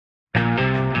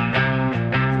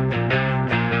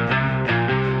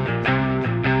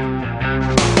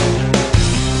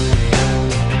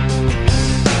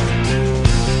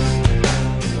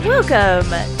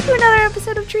welcome to another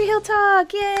episode of Tree Hill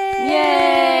Talk.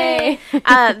 Yay!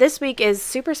 This week is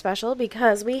super special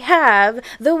because we have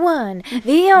the one,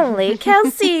 the only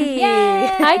Kelsey. Yay!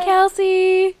 Hi,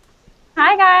 Kelsey.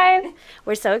 Hi, guys.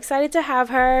 We're so excited to have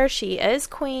her. She is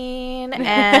queen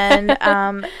and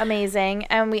amazing.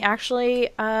 And we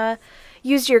actually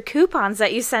used your coupons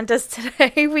that you sent us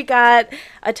today. We got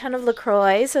a ton of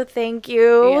LaCroix, so thank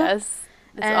you. Yes.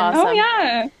 It's awesome. Oh,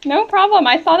 yeah. No problem.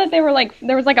 I saw that they were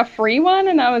there was a free one,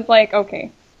 and I was like, okay,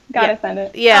 gotta send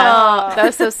it. Yeah. Oh, that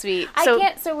was so sweet.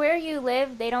 So where you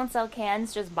live, they don't sell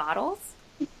cans, just bottles?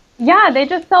 Yeah, they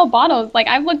just sell bottles.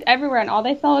 I've looked everywhere, and all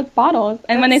they sell is bottles.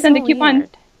 And when they send a coupon,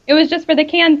 it was just for the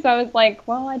cans, so I was like,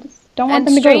 well, I just don't want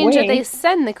them to go away. And strange that they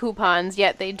send the coupons,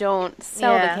 yet they don't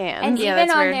sell the cans. And even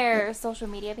on their social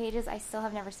media pages, I still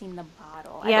have never seen the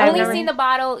bottle. Yeah, I've only seen the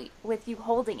bottle with you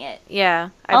holding it.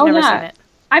 Yeah, I've never seen it.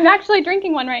 I'm actually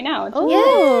drinking one right now.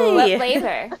 Yay! What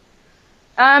flavor?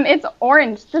 It's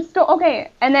orange. Okay.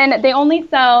 And then they only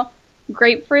sell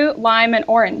grapefruit, lime, and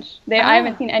orange. I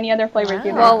haven't seen any other flavors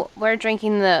either. Well, we're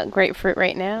drinking the grapefruit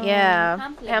right now.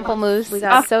 Yeah. Pamplemousse.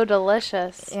 It's so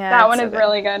delicious. Yeah, that one is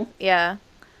really good. Yeah.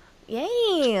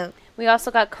 Yay! We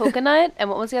also got coconut, and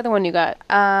what was the other one you got?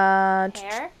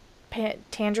 Pear?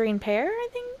 Tangerine pear, I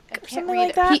think? Something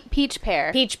like that? Peach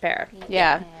pear. Peach pear.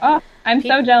 Yeah. Oh, I'm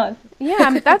so jealous.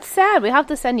 Yeah, that's sad. We have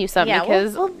to send you some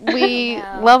because we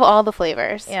love all the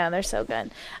flavors. Yeah, they're so good.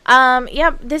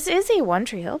 This is a One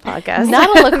Tree Hill podcast.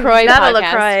 Not a LaCroix Not podcast. a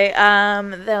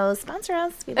LaCroix. Though, sponsor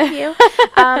us. We love you.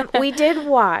 We did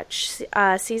watch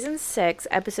Season 6,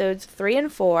 Episodes 3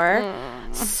 and 4.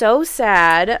 So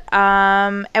sad.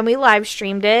 And we live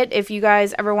streamed it. If you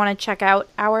guys ever want to check out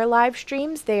our live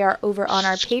streams, they are over on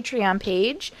our Patreon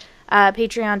page.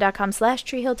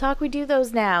 Patreon.com/TreeHillTalk. We do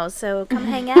those now, so come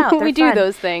hang out. We do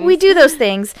those things. We do those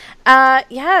things.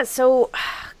 So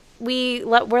we're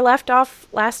left off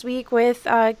last week with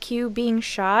Q being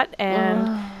shot,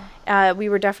 and we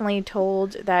were definitely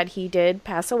told that he did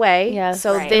pass away. Yeah,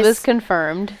 so it was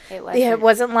confirmed. It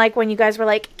wasn't like when you guys were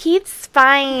like, Keith's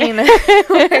fine.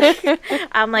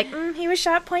 I'm like, he was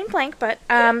shot point blank, but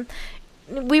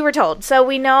we were told, so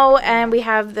we know, and we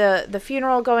have the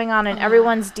funeral going on, and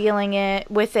everyone's dealing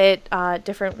with it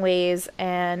different ways,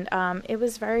 and it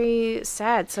was very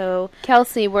sad. So,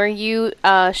 Kelsey, were you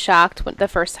shocked the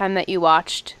first time that you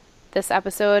watched this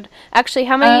episode? Actually,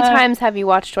 how many times have you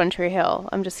watched One Tree Hill?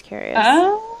 I'm just curious.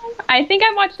 I think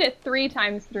I watched it 3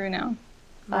 times through now.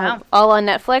 Wow. All on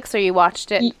Netflix, or you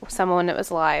watched it someone when it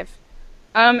was live?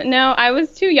 No, I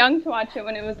was too young to watch it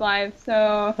when it was live,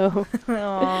 so...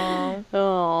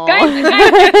 Oh. Guys,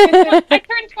 I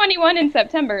turned 21 in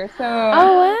September, so...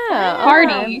 Oh, wow.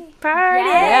 Party.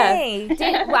 Party!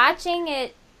 Did watching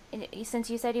it, since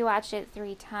you said you watched it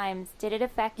 3 times, did it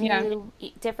affect you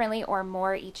differently or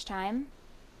more each time?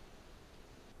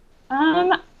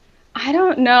 I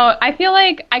don't know. I feel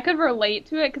like I could relate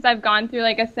to it because I've gone through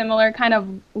a similar kind of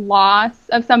loss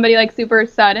of somebody super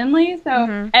suddenly.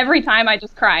 So every time I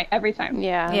just cry. Every time.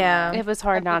 Yeah. It was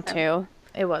hard not to.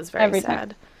 It was very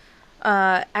sad.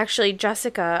 Actually,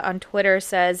 Jessica on Twitter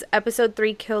says, Episode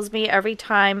 3 kills me every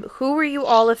time. Who were you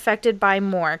all affected by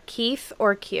more, Keith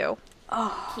or Q?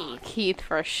 Oh, Keith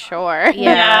for sure.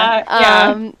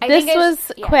 Yeah. This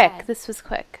was quick. This was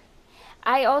quick.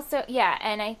 I also,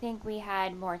 and I think we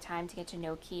had more time to get to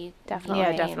know Keith. Definitely.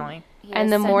 Yeah, definitely.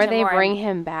 And the more they bring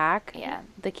him back,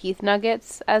 the Keith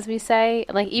nuggets, as we say,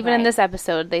 even in this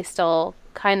episode, they still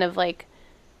kind of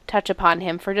touch upon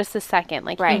him for just a second.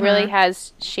 He really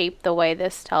has shaped the way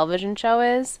this television show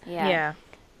is. Yeah.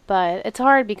 But it's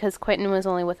hard because Quentin was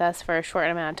only with us for a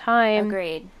short amount of time.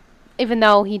 Agreed. Even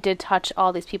though he did touch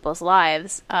all these people's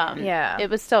lives, it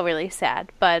was still really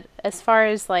sad. But as far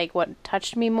as what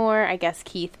touched me more, I guess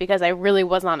Keith, because I really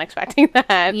was not expecting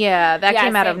that. Yeah, that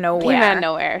came out of nowhere. Came out of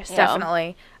nowhere, so.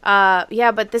 Definitely.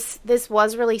 But this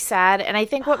was really sad, and I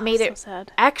think what made it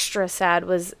extra sad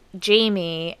was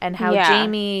Jamie and how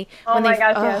Jamie.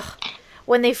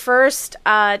 When they first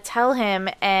tell him,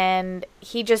 and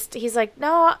he's like,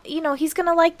 no, he's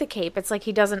gonna like the cape. It's like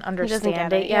he doesn't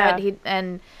understand it yet.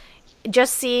 And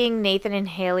just seeing Nathan and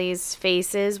Haley's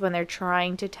faces when they're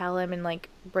trying to tell him and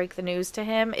break the news to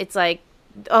him, it's like,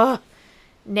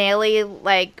 Nelly,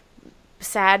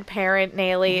 sad parent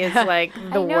Nelly is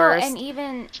the worst. And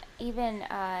even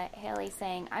Haley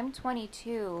saying, "I'm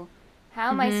 22. How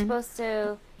am I supposed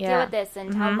to deal with this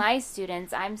and tell my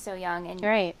students I'm so young?" And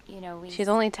she's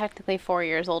only technically 4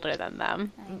 years older than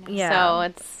them.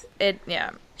 Yeah. So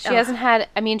she hasn't had.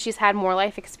 I mean, she's had more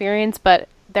life experience, but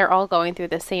they're all going through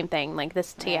the same thing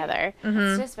this together.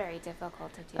 It's just very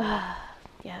difficult to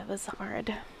do. Yeah, it was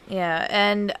hard. Yeah,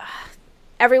 and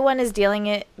everyone is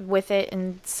dealing with it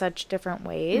in such different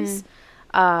ways.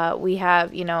 We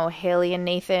have, Haley and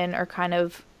Nathan are kind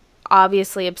of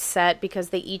obviously upset because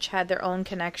they each had their own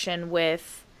connection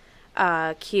with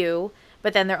Q,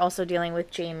 but then they're also dealing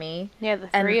with Jamie. Yeah, the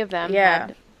three of them.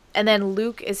 Yeah. And then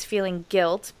Luke is feeling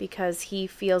guilt because he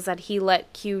feels that he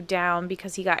let Q down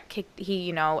because he got kicked.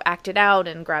 He, acted out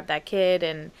and grabbed that kid.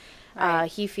 And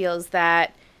he feels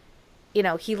that,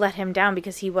 he let him down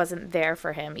because he wasn't there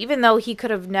for him. Even though he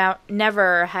could have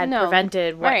never had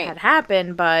prevented what had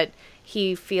happened, but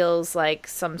he feels like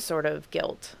some sort of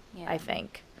guilt, I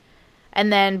think. And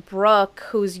then Brooke,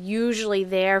 who's usually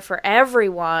there for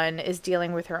everyone, is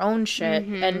dealing with her own shit.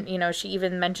 And, she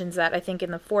even mentions that, I think,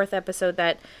 in the 4th episode,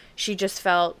 that she just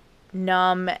felt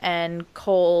numb and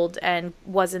cold and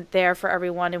wasn't there for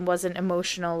everyone and wasn't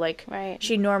emotional like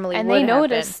she normally would have been. And they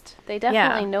noticed. They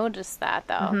definitely noticed that,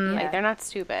 though. Like, they're not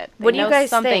stupid. What do you guys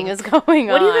think? Is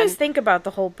going on. What do you guys think about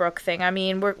the whole Brooke thing? I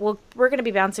mean, we're going to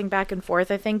be bouncing back and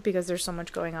forth, I think, because there's so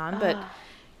much going on, but...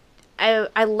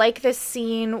 I like this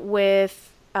scene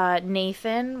with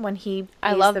Nathan when he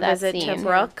pays the visit to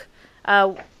Brooke.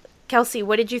 Kelsey,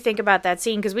 what did you think about that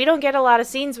scene? Because we don't get a lot of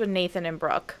scenes with Nathan and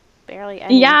Brooke. Barely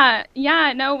any. Yeah.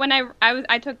 No, when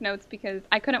I took notes because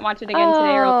I couldn't watch it again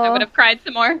today, or else I would have cried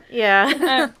some more.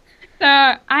 Yeah. So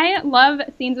I love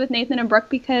scenes with Nathan and Brooke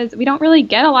because we don't really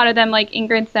get a lot of them, like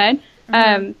Ingrid said.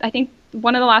 I think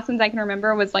one of the last ones I can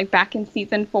remember was like back in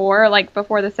season 4, like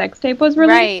before the sex tape was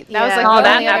released. Right. That was like all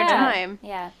that other time.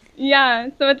 Yeah.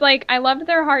 So it's like I loved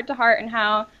their heart to heart and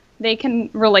how they can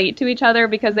relate to each other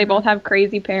because they both have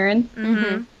crazy parents.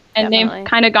 And they've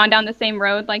kind of gone down the same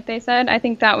road, like they said. I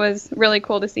think that was really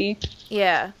cool to see.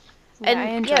 Yeah. And I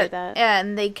enjoyed that. Yeah,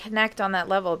 and they connect on that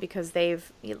level because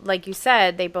they've, like you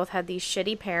said, they both had these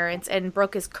shitty parents, and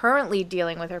Brooke is currently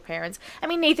dealing with her parents. I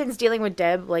mean, Nathan's dealing with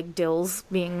Deb, like Dills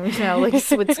being, like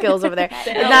with skills over there.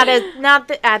 Not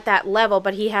at that level,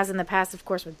 but he has in the past, of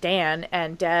course, with Dan,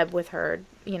 and Deb with her,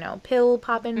 pill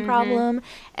popping problem,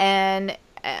 and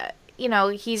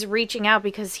he's reaching out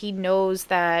because he knows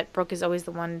that Brooke is always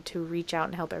the one to reach out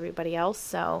and help everybody else.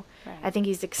 So I think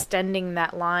he's extending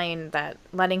that line, that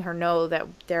letting her know that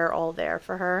they're all there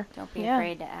for her. Don't be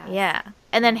afraid to ask. Yeah.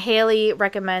 And then Haley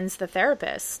recommends the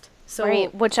therapist. So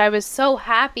which I was so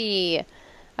happy.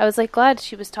 I was like glad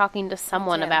she was talking to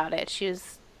someone about it.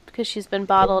 Because she's been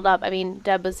bottled up. I mean,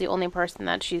 Deb was the only person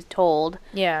that she's told.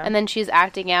 Yeah. And then she's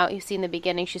acting out. You see in the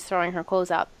beginning, she's throwing her clothes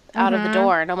out of the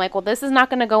door, and I'm like, well, this is not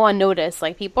going to go unnoticed.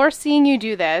 Like, people are seeing you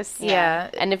do this. Yeah.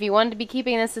 And if you wanted to be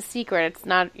keeping this a secret,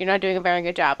 you're not doing a very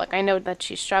good job. Like, I know that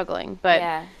she's struggling, but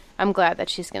I'm glad that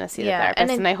she's going to see the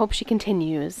therapist, and I hope she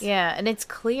continues. Yeah, and it's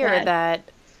clear that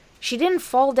she didn't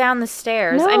fall down the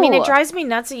stairs. No. I mean, it drives me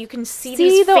nuts that you can see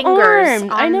these the fingers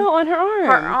arm. I know, on her arm.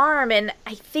 Her arm, and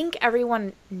I think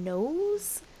everyone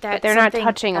knows that but they're not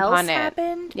touching upon it.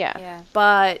 Happened. Yeah.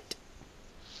 But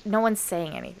no one's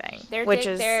saying anything. They're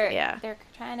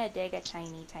trying to dig a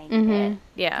tiny bit.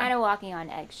 Yeah. Kind of walking on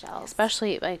eggshells.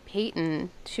 Especially like Peyton.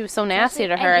 She was so nasty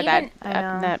to her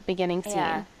that beginning scene.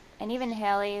 Yeah. And even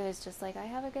Haley was just like, I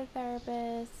have a good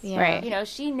therapist. Yeah. Right.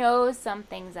 She knows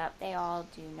something's up. They all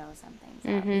do know something's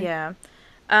up.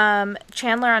 Yeah.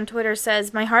 Chandler on Twitter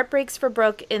says, my heart breaks for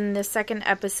Brooke in the 2nd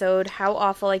episode. How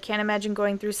awful. I can't imagine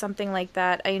going through something like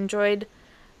that. I enjoyed...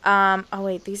 oh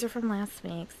wait, these are from last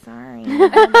week. Sorry.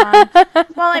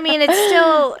 Well, I mean, it's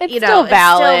still, it's still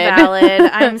valid. It's still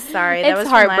valid. I'm sorry. That was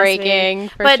heartbreaking,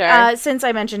 for but, sure. But since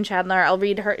I mentioned Chandler, I'll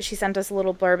read her. She sent us a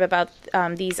little blurb about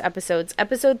these episodes.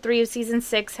 Episode 3 of season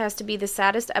 6 has to be the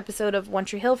saddest episode of One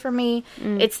Tree Hill for me.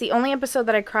 It's the only episode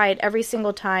that I cried every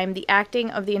single time. The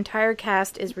acting of the entire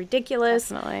cast is ridiculous.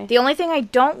 Definitely. The only thing I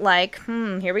don't like,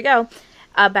 here we go,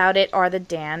 about it are the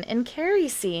Dan and Carrie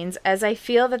scenes, as I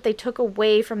feel that they took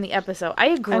away from the episode. I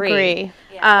agree.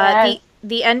 Yeah.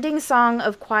 The ending song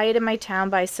of Quiet in My Town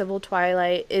by Civil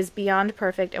Twilight is beyond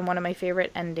perfect and one of my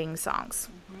favorite ending songs.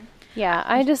 Yeah,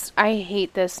 I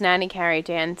hate this Nanny Carrie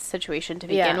Dan situation to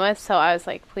begin with, so I was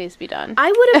like, please be done. I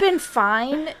would have been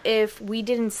fine if we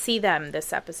didn't see them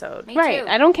this episode. Me right. too.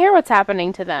 I don't care what's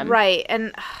happening to them. Right,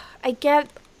 and I get,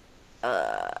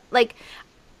 I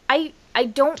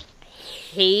don't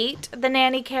hate the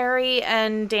Nanny Carrie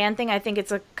and Dan thing. I think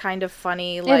it's a kind of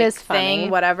funny thing. Funny.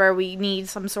 Whatever. We need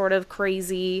some sort of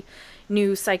crazy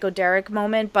new psychoderic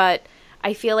moment, but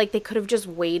I feel like they could have just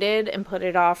waited and put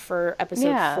it off for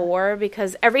episode 4,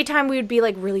 because every time we would be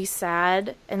like really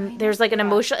sad and there's like an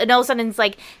emotional, and all of a sudden it's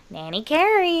like, Nanny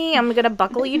Carrie, I'm gonna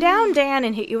buckle you down, Dan,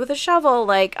 and hit you with a shovel.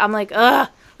 Like, I'm like, ugh.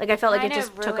 Like, I felt like it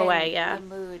just took away. The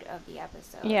mood of the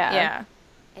episode. Yeah.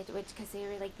 Because they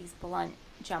were like these blunt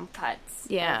jump cuts.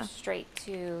 Yeah. Straight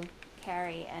to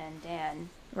Carrie and Dan.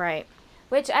 Right.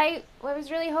 Which I was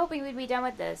really hoping we'd be done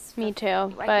with this. Me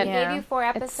too. But we gave you 4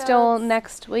 episodes. It's still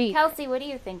next week. Kelsey, what do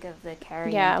you think of the Carrie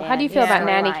and Dan? How do you feel about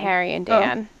Nanny, Carrie, and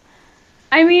Dan?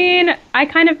 I mean, I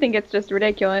kind of think it's just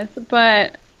ridiculous,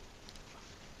 but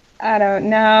I don't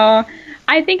know.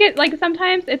 I think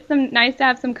sometimes it's nice to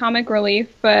have some comic relief,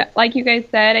 but like you guys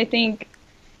said, I think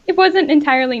it wasn't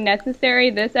entirely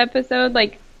necessary this episode.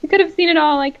 Like, you could have seen it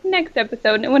all, next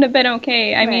episode, and it would have been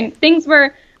okay. I mean, things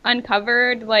were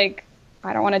uncovered,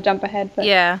 I don't want to jump ahead, but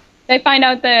they find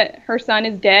out that her son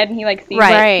is dead, and he sees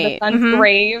the son's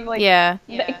grave.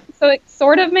 So it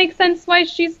sort of makes sense why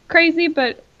she's crazy,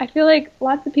 but I feel like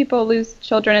lots of people lose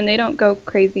children and they don't go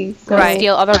crazy. So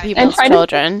steal other people's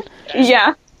children.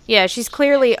 Yeah, she's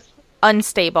clearly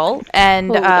unstable and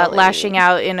lashing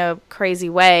out in a crazy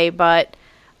way, but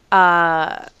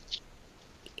I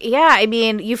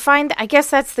mean, you find, I guess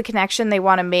that's the connection they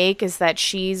want to make, is that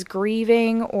she's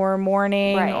grieving or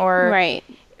mourning or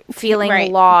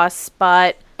feeling loss,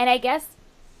 but... And I guess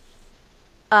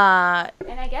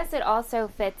it also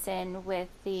fits in with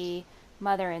the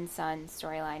mother and son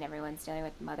storyline. Everyone's dealing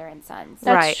with mother and sons.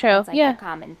 That's true. It's a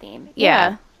common theme.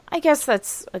 Yeah. I guess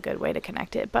that's a good way to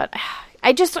connect it, but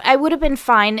I would have been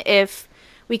fine if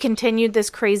we continued this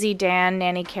crazy Dan,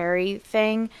 Nanny, Carrie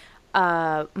thing,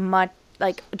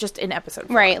 just in episode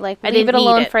 4. Right, leave it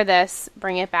alone for this,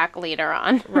 bring it back later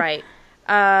on. Right.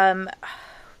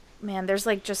 Man, there's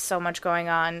just so much going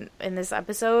on in this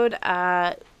episode.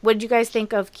 What did you guys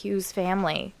think of Q's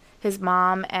family? His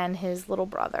mom and his little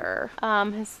brother.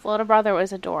 His little brother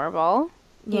was adorable.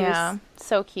 He was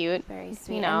so cute. Very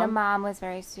sweet. And the mom was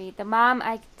very sweet. The mom,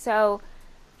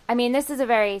 this is a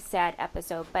very sad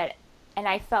episode, and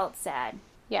I felt sad.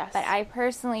 Yes. But I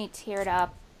personally teared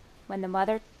up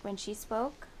when she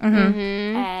spoke,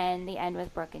 mm-hmm. and the end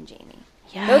with Brooke and Jamie.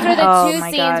 Yeah. Those are the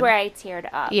 2 scenes where I teared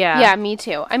up. Yeah, me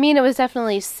too. I mean, it was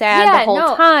definitely sad the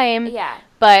whole time. Yeah.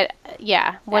 But,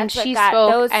 when she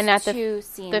spoke and at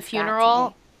the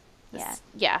funeral,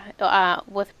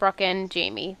 with Brooke and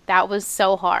Jamie, that was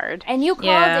so hard. And you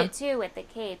called it, too, with the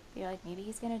cape. You're like, maybe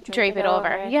he's going to drape it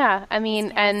over. Yeah, I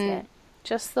mean, and...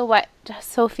 Just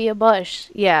Sophia Bush.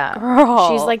 Yeah.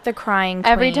 Girl. She's like the crying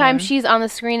queen. Every time she's on the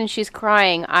screen and she's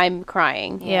crying, I'm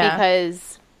crying. Yeah.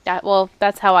 Because,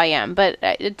 that's how I am. But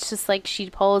it's just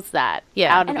she pulls that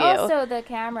out of you. And also the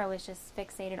camera was just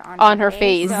fixated on her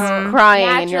face. So crying.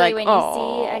 And you're like, when you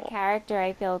see a character,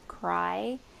 I feel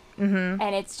cry. Mm-hmm.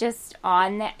 And it's just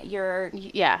on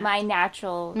my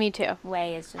natural Me too.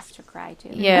 way is just to cry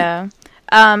too. Yeah.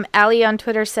 Allie on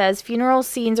Twitter says, funeral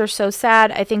scenes are so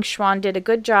sad. I think Schwan did a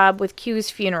good job with Q's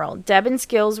funeral. Deb and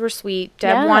Skills were sweet.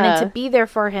 Deb wanted to be there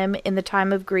for him in the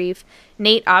time of grief.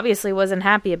 Nate obviously wasn't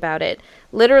happy about it.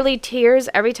 Literally tears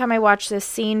every time I watch this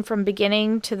scene, from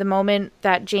beginning to the moment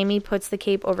that Jamie puts the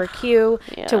cape over Q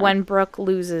to when Brooke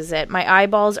loses it. My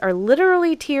eyeballs are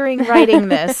literally tearing writing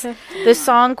this. The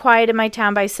song Quiet in My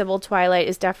Town by Civil Twilight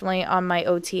is definitely on my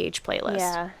OTH playlist.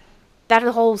 Yeah. That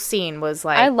whole scene was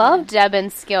I loved Deb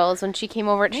and Skills when she came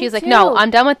over. She's like, no, I'm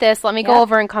done with this. Let me go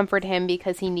over and comfort him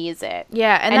because he needs it.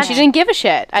 Yeah. And she didn't give a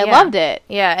shit. I loved it.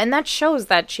 Yeah. And that shows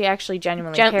that she actually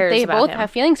genuinely cares about him. They both have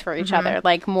feelings for each other,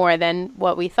 more than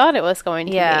what we thought it was going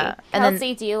to be. And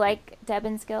Kelsey, do you like Deb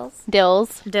and Skills?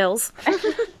 Dills. First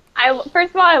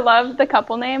of all, I love the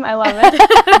couple name. I love it.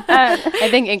 I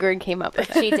think Ingrid came up with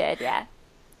it. She did, yeah.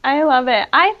 I love it.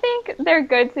 I think they're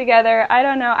good together. I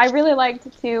don't know. I really liked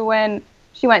it too when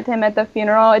she went to him at the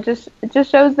funeral. It just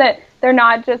shows that they're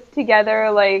not just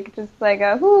together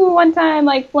one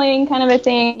time fling kind of a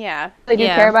thing. Yeah. They do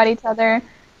care about each other,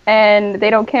 and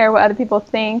they don't care what other people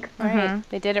think. Right. Mm-hmm.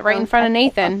 They did it right in front of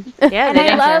Nathan. Yeah.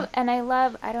 And I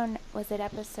love was it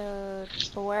episode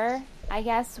 4, I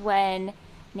guess, when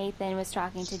Nathan was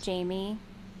talking to Jamie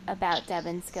about Deb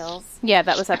and Skills. Yeah,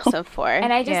 that was episode 4.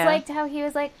 And I just liked how he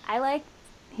was like, I like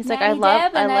He's Nanny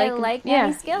like, Deb, I like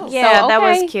Nanny Skills. Yeah, so, that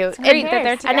was cute. It's great that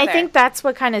they're together. And I think that's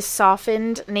what kind of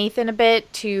softened Nathan a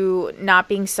bit to not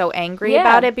being so angry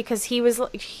about it, because he was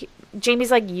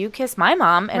Jamie's like, you kiss my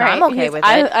mom, and I'm okay with it.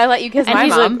 I let you kiss my mom.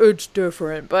 And he's like, it's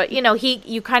different. But,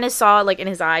 you kind of saw, in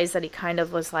his eyes that he kind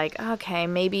of was like, okay,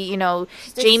 maybe,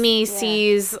 Jamie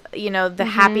sees, the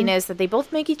happiness that they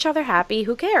both make each other happy.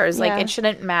 Who cares? It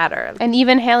shouldn't matter. And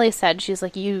even Haley said, she's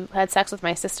like, you had sex with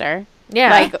my sister.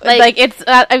 Yeah. It's,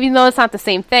 though it's not the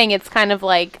same thing, it's kind of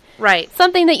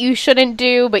something that you shouldn't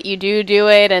do, but you do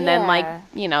it, and then,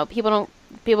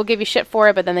 people give you shit for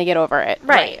it, but then they get over it.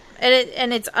 Right.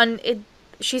 And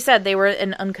she said they were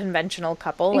an unconventional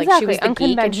couple. Exactly. Like, she was the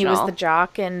geek and he was the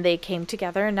jock, and they came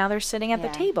together, and now they're sitting at the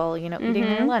table, eating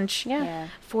their lunch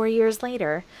 4 years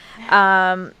later.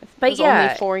 But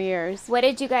only 4 years. What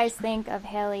did you guys think of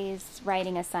Haley's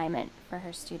writing assignment for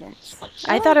her students?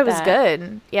 I thought it was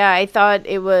good. Yeah, I thought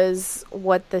it was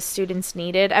what the students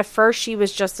needed. At first, she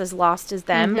was just as lost as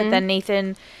them, but then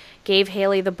Nathan gave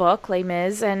Haley the book, Les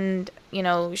Mis, and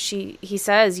he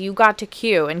says you got to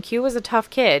Q, and Q was a tough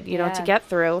kid, to get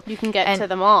through. You can get to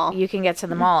them all. You can get to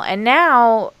them all, and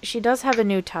now she does have a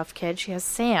new tough kid. She has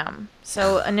Sam.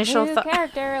 So initial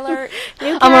character alert.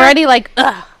 I'm already like,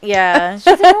 ugh. Yeah,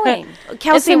 she's annoying.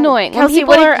 Kelsey, it's annoying. Kelsey,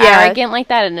 when people are arrogant like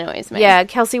that, it annoys me. Yeah,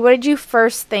 Kelsey, what did you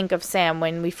first think of Sam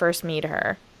when we first meet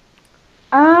her?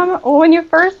 When you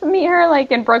first meet her, like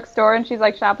in Brooke's store, and she's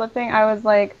like shoplifting, I was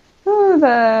like, who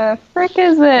the frick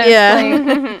is this? Yeah.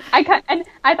 And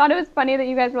I thought it was funny that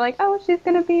you guys were like, oh, she's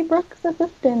going to be Brooke's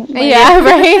assistant. Like, yeah,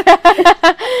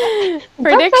 right.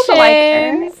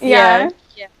 Predictions. Yeah.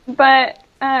 But,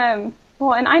 and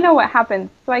I know what happens,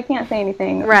 so I can't say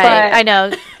anything. Right, but I know.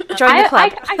 Join the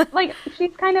club. I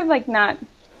she's kind of like not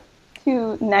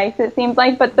too nice, it seems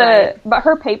like, but but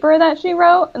her paper that she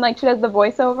wrote, and like she does the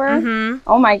voiceover,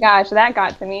 oh my gosh, that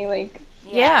got to me, like...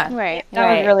 Yeah. Right.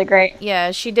 That was really great.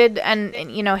 Yeah, she did. And,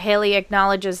 Haley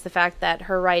acknowledges the fact that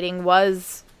her writing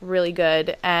was really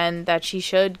good and that she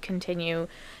should continue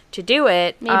to do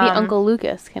it. Maybe Uncle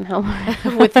Lucas can help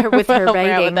her with her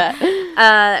writing.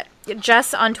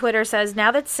 Jess on Twitter says,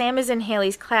 now that Sam is in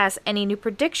Haley's class, any new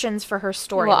predictions for her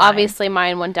story? Well, obviously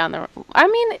mine went down the... I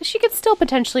mean, she could still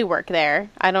potentially work there.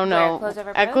 I don't know.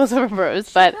 At Close Over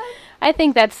Bros. But I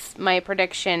think that's my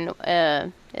prediction.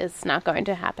 Is not going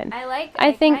to happen.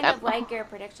 I kind of like your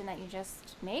prediction that you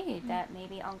just made, that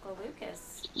maybe Uncle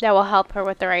Lucas... That will help her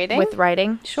with the writing? With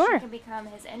writing? Sure. She can become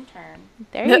his intern.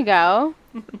 There you go.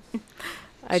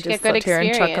 I just sit here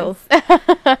and chuckle.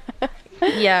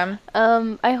 Yeah.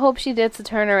 I hope she did to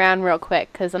turn around real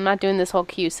quick, because I'm not doing this whole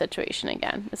Q situation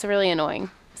again. It's really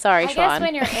annoying. Sorry, Sean. I guess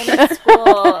when you're in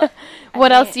school...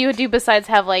 what else do you do besides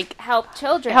have, like... Help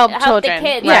children. Help the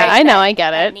kids. Yeah, I know, I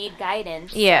get it. Need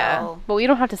guidance. Yeah. So. But we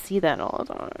don't have to see that all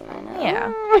the time.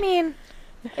 Yeah. I mean,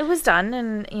 it was done,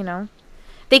 and,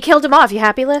 they killed him off. You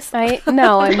happy, Liz?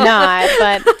 No, I'm not,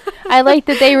 but I like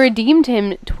that they redeemed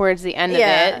him towards the end of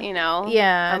it,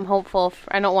 Yeah. I'm hopeful.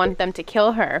 I don't want them to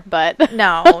kill her, but...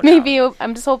 No. Maybe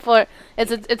I'm just hopeful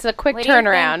it's a quick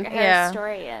turnaround. What do you think her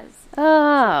story is?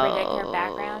 Oh. Predict her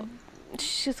background?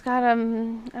 She's got I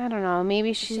don't know,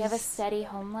 maybe she's... Does she have a steady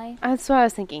home life? That's what I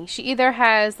was thinking. She either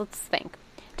has, let's think,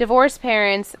 divorced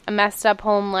parents, a messed up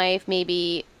home life,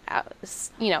 maybe,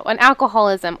 an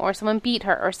alcoholism, or someone beat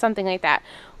her, or something like that.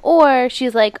 Or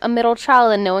she's like a middle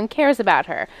child and no one cares about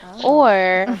her.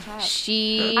 Or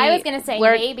she... I was going to say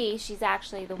maybe she's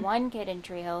actually the one kid in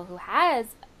Tree Hill who has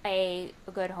a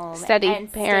good home. Steady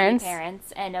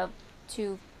parents and a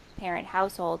 2-parent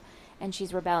household. And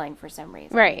she's rebelling for some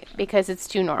reason. Right, because it's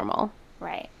too normal.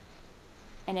 Right.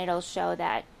 And it'll show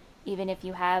that even if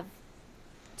you have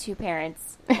 2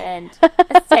 parents and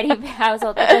a steady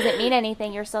household, that doesn't mean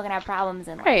anything. You're still going to have problems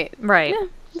in life. Right. Yeah,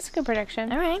 that's a good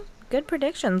prediction. All right. Good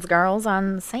predictions, girls,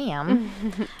 on Sam.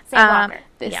 Sam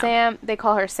Walker. Sam, they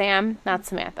call her Sam, not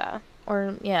Samantha.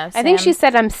 Or, yeah, Sam. I think she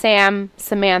said I'm Sam,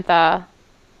 Samantha,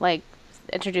 like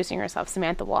introducing herself,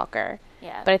 Samantha Walker.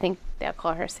 Yeah. But I think they'll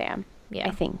call her Sam. Yeah. I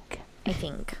think.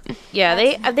 Yeah,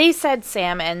 they said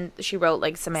Sam, and she wrote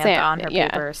like Samantha on her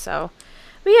paper, so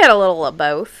we had a little of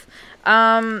both.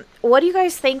 What do you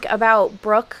guys think about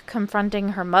Brooke confronting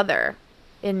her mother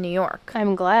in New York?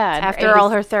 I'm glad. After all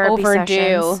her therapy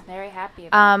sessions. Very happy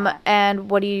about that.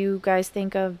 And what do you guys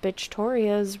think of Bitch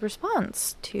Toria's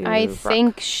response to I Brooke?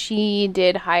 think she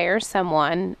did hire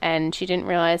someone, and she didn't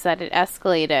realize that it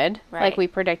escalated, like we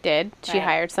predicted. She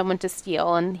hired someone to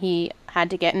steal, and he had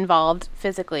to get involved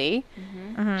physically.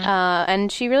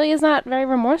 And she really is not very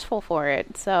remorseful for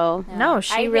it. So no,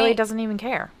 she really doesn't even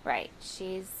care. Right.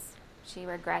 She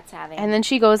regrets having. And then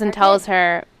she goes and tells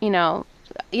her,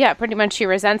 pretty much she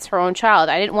resents her own child.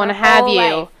 I didn't want to have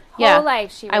you. Whole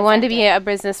life she I wanted to be a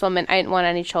businesswoman. I didn't want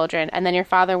any children. And then your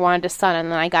father wanted a son, and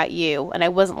then I got you. And I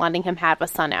wasn't letting him have a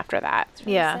son after that.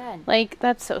 Really sad. Like,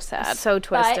 that's so sad. So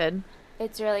twisted. But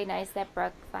it's really nice that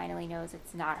Brooke finally knows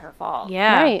it's not her fault.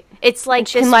 Yeah. Right. It's like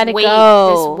this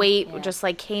weight just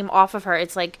like came off of her.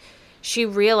 It's like she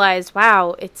realized,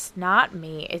 wow, it's not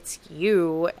me, it's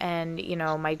you and,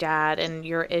 my dad and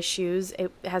your issues.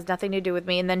 It has nothing to do with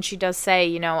me. And then she does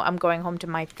say, I'm going home to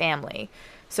my family.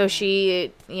 So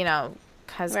she,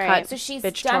 has cut So she's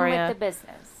Victoria. done with the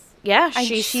business.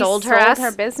 she sold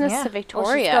her business to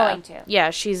Victoria. Well, she's going to. Yeah,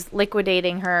 she's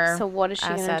liquidating her. So what is she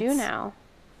going to do now?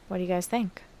 What do you guys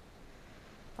think?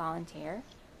 Volunteer.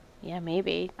 Yeah,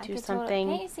 maybe do something.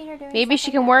 Can you see her doing maybe she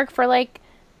can work for like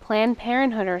Planned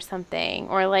Parenthood or something,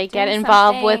 or like get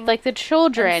involved with like the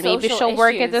children. Maybe she'll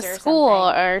work at the school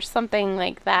or something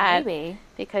like that. Maybe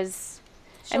because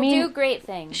she'll do great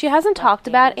things. She hasn't talked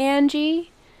about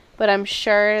Angie, but I'm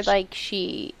sure like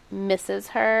she misses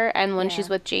her, and when she's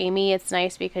with Jamie, it's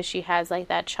nice because she has like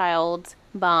that child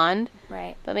bond.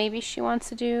 Right. But maybe she wants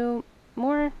to do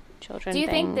more children. Do you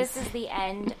think this is the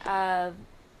end of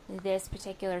this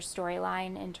particular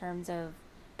storyline in terms of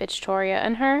Bitchtoria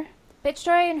and her?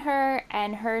 Bitchtoria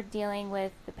and her dealing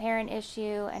with the parent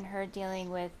issue and her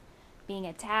dealing with being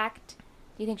attacked.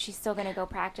 Do you think she's still going to go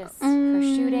practice her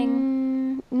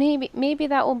shooting? Maybe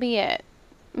that will be it.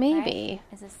 Maybe.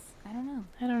 Right? Is this? I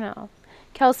don't know.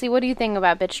 Kelsey, what do you think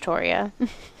about Bitchtoria?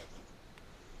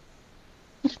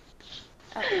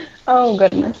 Oh,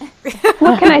 goodness.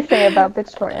 What can I say about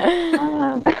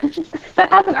Bitchtoria? That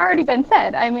hasn't already been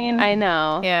said. I mean, I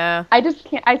know. Yeah. I just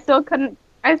can't. I still couldn't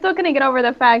get over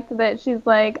the fact that she's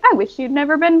like, I wish you'd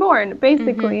never been born.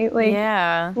 Basically,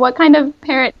 like, what kind of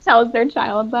parent tells their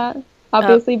child that?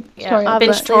 Obviously,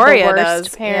 Bitchtoria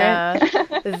does. Parent.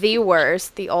 Yeah. The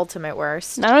worst, the ultimate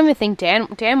worst. I don't even think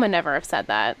Dan would never have said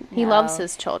that. He loves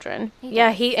his children.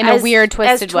 He in a weird,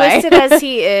 twisted way. As twisted as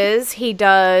he is, he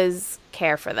does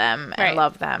care for them and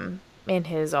love them in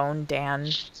his own Dan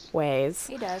ways.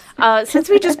 He does. Since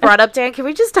we just brought up Dan, can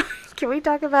we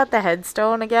talk about the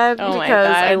headstone again? Oh my God,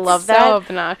 I love that. So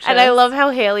obnoxious. And I love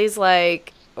how Haley's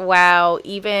like, wow,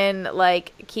 even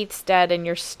like Keith's dead and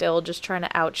you're still just trying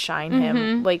to outshine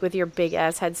him, like with your big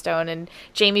ass headstone. And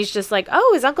Jamie's just like,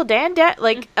 oh, is Uncle Dan dead?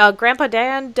 Like, Grandpa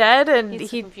Dan dead? And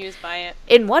he's so confused by it.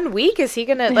 In 1 week, is he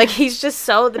gonna like? He's just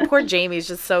so the poor Jamie's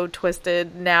just so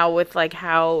twisted now with like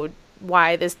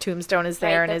why this tombstone is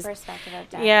there and his perspective of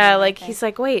death. Yeah, like he's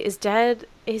like, wait,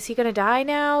 is he gonna die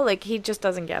now? Like he just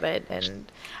doesn't get it,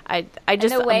 and I'm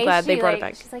glad they brought it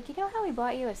back. She's like, you know how we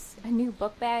bought you a new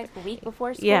book bag a week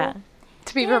before school? Yeah,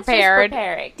 to be prepared.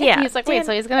 Yeah, he's like, wait,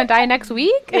 so he's gonna die next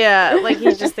week? Yeah, like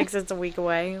he just thinks it's a week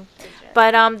away.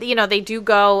 But they do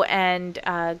go and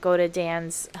go to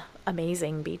Dan's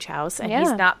amazing beach house, and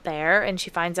he's not there, and she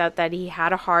finds out that he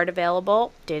had a heart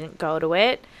available, didn't go to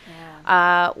it.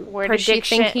 Where does she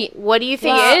think what do you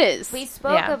think he is? We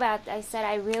spoke about, I said,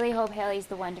 I really hope Haley's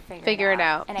the one to figure it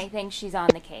out. And I think she's on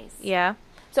the case. Yeah.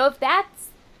 So if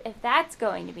that's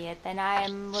going to be it, then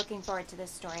I'm looking forward to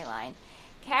this storyline.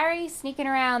 Carrie sneaking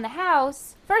around the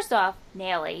house. First off,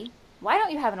 Nellie, why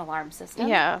don't you have an alarm system?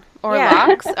 Yeah. Or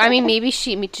locks. I mean, maybe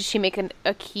she make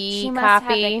a key she copy. Must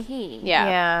have a key. Yeah.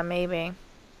 Yeah, maybe.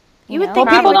 You would think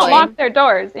people don't lock their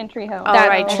doors in Treehouse. Oh,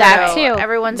 right, that too.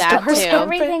 Everyone's doors open.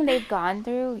 Everything they've gone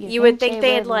through, you would think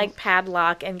they'd like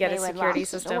padlock and get a security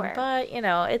system, but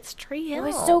it's Tree Hill. It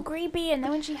was so creepy. And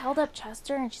then when she held up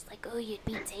Chester and she's like, "Oh, you'd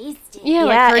be tasty." Yeah,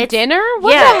 like for dinner.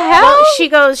 What the hell?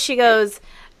 Well, she goes.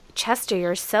 Chester,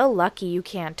 you're so lucky you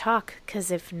can't talk, because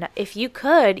if you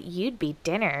could, you'd be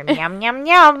dinner. Yum, yum,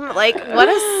 yum. Like, what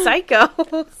a psycho.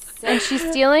 And she's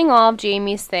stealing all of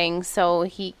Jamie's things so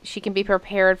she can be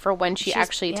prepared for when she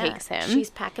actually takes him. She's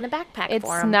packing a backpack for him.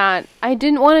 It's not... I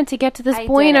didn't want it to get to this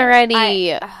point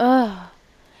already.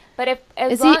 But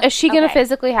is she going to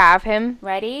physically have him?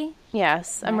 Ready?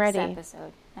 Yes, I'm ready. Next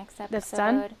episode. That's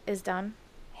done? Is done.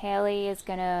 Haley is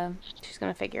gonna... She's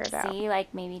gonna figure it out. See,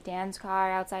 like, maybe Dan's car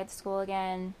outside the school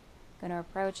again. Gonna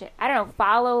approach it. I don't know,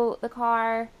 follow the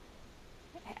car.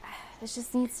 This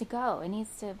just needs to go. It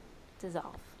needs to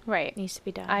dissolve. Right. It needs to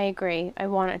be done. I agree. I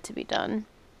want it to be done.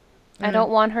 I don't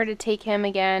want her to take him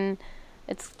again.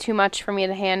 It's too much for me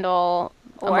to handle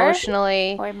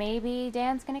emotionally. Or maybe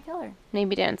Dan's gonna kill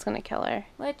her.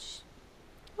 Which...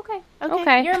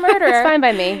 Okay. You're a murderer. It's fine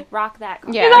by me. Rock that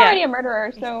car. Yeah. He's already a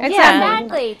murderer, so...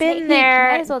 Exactly. Been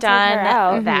there,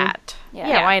 done that.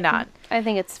 Yeah, why not? I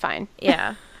think it's fine.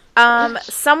 Yeah.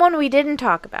 Someone we didn't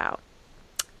talk about.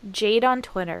 Jade on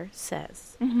Twitter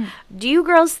says, do you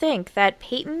girls think that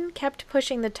Peyton kept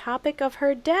pushing the topic of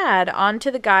her dad onto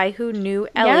the guy who knew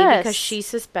Ellie because she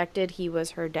suspected he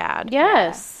was her dad?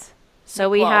 Yes. So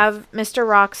we have Mr.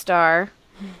 Rockstar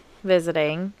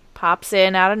visiting, pops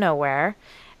in out of nowhere.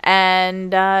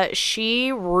 And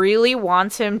she really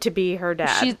wants him to be her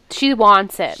dad. She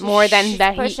wants it more than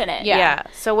that. She's pushing it. Yeah.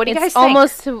 So what do you guys think?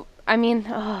 Almost. I mean,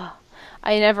 I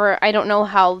don't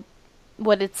know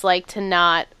what it's like to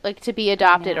not to be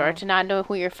adopted or to not know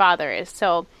who your father is.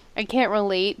 So I can't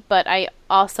relate, but I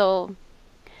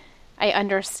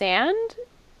understand.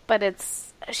 But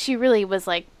she really was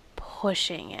like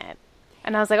pushing it.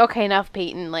 And I was like, okay, enough,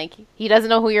 Peyton. Like, he doesn't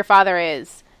know who your father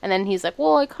is. And then he's like,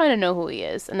 well, I kind of know who he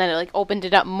is. And then it, like, opened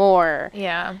it up more.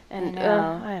 Yeah. And I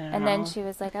don't know. And then she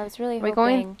was like, I was really hoping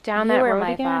going down that road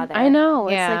my again? father. I know.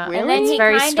 It's yeah. like, really? And then it's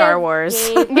very Star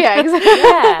Wars. Yeah, exactly.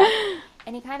 Yeah.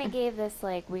 And he kind of gave this,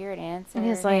 like, weird answer. And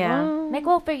he's like,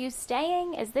 McWolf, are you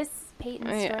staying? Is this Peyton's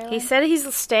storyline? He said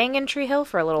he's staying in Tree Hill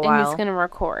for a little while. And he's going to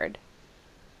record.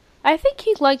 I think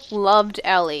he, like, loved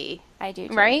Ellie. I do,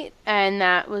 too. Right? And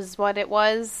that was what it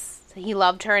was. He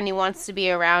loved her and he wants to be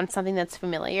around something that's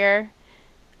familiar.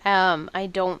 I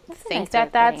don't think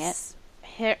that's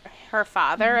her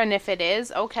father. Mm-hmm. And if it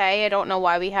is, okay. I don't know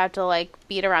why we have to, like,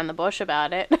 beat around the bush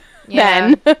about it.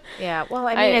 Yeah. Yeah. Well,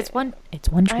 I mean, it's one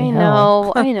Tree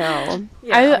Hill. I know.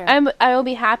 Yeah. I will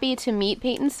be happy to meet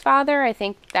Peyton's father. I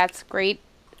think that's great.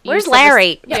 Where's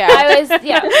Larry?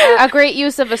 A great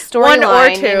use of a storyline.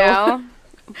 One or two. You know?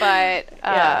 But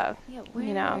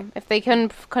you know, if they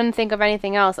couldn't think of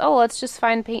anything else, let's just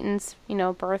find Peyton's,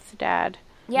 birth dad.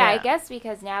 Yeah, I guess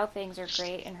because now things are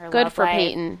great in her good love for life.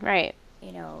 Peyton, right?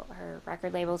 Her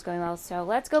record label's going well. So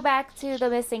let's go back to the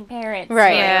missing parents.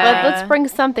 Right. Yeah. Let's bring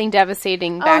something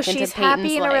devastating back into Peyton's life. She's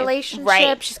happy in a relationship.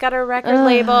 Right. She's got her record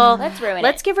label. Let's ruin it.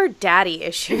 Let's give her daddy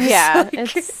issues. Yeah.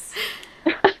 It's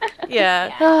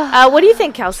yeah. What do you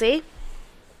think, Kelsey?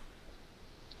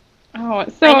 Oh,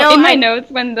 so in my notes,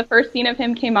 when the first scene of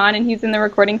him came on and he's in the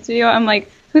recording studio, I'm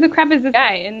like, who the crap is this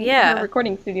guy in the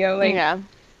recording studio? Like,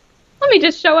 let me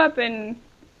just show up and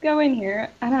go in here.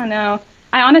 I don't know.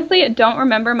 I honestly don't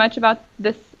remember much about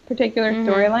this particular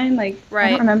storyline. Like,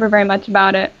 I don't remember very much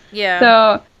about it. Yeah.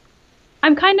 So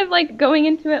I'm kind of like going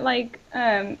into it like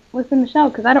with Michelle,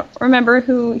 because I don't remember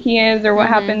who he is or what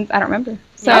happens. I don't remember.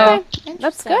 So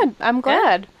that's good. I'm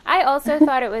glad. I also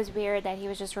thought it was weird that he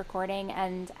was just recording,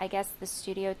 and I guess the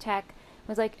studio tech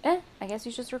was like, I guess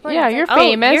he's just recording. Yeah, you're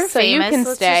famous, so you can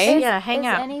stay. Hang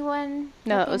out. Is anyone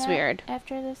No, it was weird.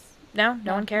 After this? No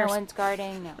one cares. No one's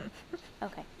guarding? No.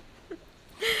 Okay.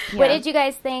 What did you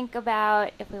guys think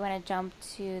about, if we want to jump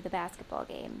to the basketball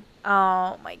game?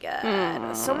 Oh my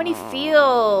god. So many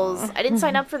feels. I didn't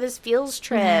sign up for this feels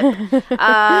trip.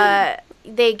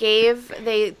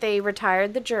 They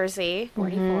retired the jersey.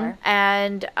 44.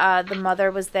 And the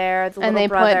mother was there, the and little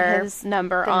brother. And they put his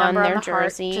number on their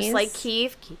jerseys. Just like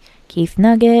Keith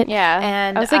Nugget. Yeah.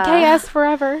 And I was like, KS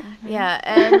forever. Yeah.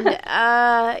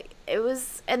 And it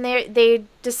was, and they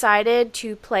decided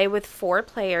to play with 4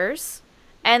 players.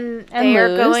 And they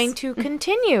are going to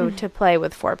continue to play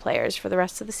with 4 players for the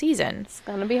rest of the season. It's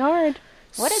going to be hard.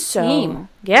 What a team.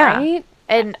 Yeah. Right?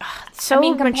 And so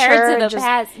compared to the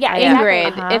past. Yeah,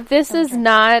 Ingrid, if this is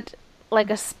not like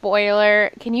a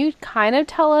spoiler, can you kind of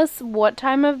tell us what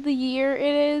time of the year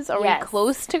it is? Are we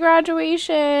close to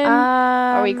graduation?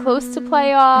 Are we close to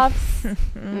playoffs?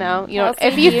 No, you don't.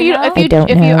 If you okay,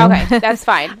 that's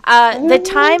fine. The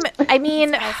time, I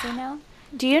mean,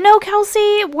 do you know,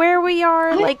 Kelsey, where we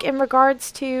are, like, in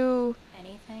regards to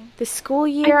anything? The school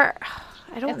year?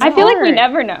 I don't know. I feel like we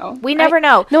never know. We never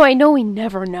know. No, I know we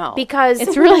never know. Because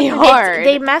it's really hard.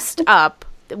 They messed up.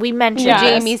 We mentioned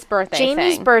Jamie's birthday.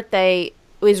 Jamie's birthday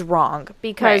is wrong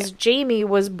because Jamie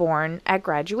was born at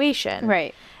graduation.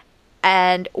 Right.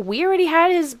 And we already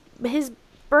had his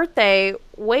birthday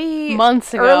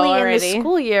months ago early already. In the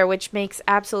school year, which makes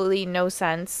absolutely no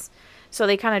sense. So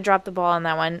they kind of dropped the ball on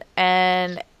that one.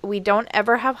 And we don't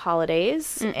ever have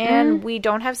holidays, and we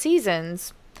don't have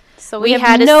seasons. So we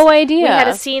have no idea. We had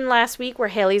a scene last week where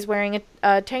Haley's wearing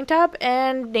a tank top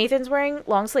and Nathan's wearing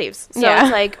long sleeves. So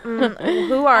it's like,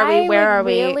 who are we? Where are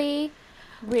we?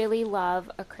 Really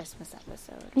love a Christmas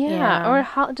episode. Yeah.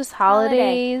 Or just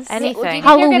holidays. Anything.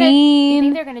 Halloween. Do you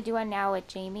think they're going to do one now with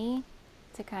Jamie?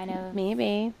 To kind of...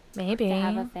 Maybe. To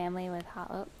have a family with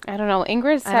I don't know.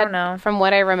 Ingrid said, from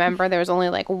what I remember, there was only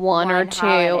like one or 2,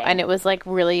 and it was like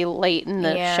really late in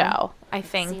the show. I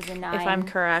think, Season 9, if I'm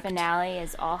correct. Finale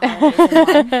is all holidays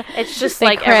in one. It's just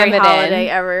like every holiday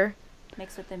ever.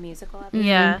 Mixed with the musical episode.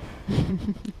 Yeah.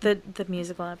 the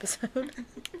musical episode.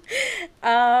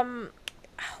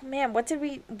 Oh man, what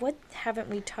haven't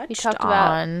we touched on? We talked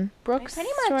about Brooke's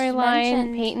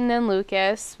storyline, Peyton and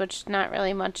Lucas, which not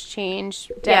really much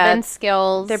changed. Deb and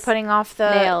Skills. They're putting off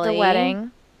the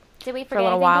wedding. Did we forget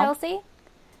anything, Kelsey?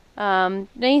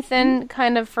 Nathan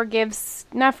kind of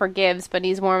not forgives, but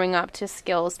he's warming up to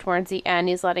Skills towards the end.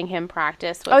 He's letting him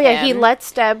practice with him. He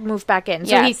lets Deb move back in.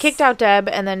 So he kicked out Deb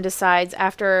and then decides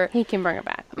after he can bring her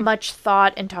back. Much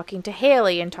thought and talking to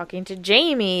Haley and talking to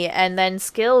Jamie and then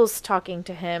Skills talking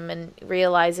to him and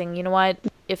realizing, you know what,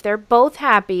 if they're both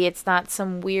happy, it's not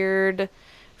some weird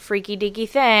freaky deaky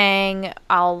thing,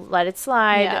 I'll let it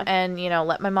slide and, you know,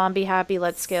 let my mom be happy,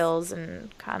 let Skills,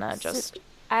 and kind of just...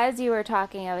 As you were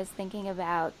talking, I was thinking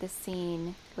about the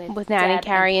scene with Nanny,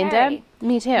 Carrie, and Deb.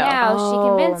 Me too. Now, she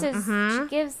convinces, she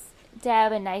gives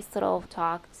Deb a nice little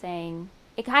talk saying,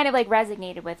 it kind of like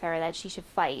resonated with her that she should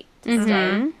fight to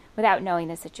stay without knowing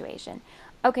the situation.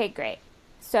 Okay, great.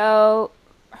 So,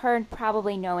 her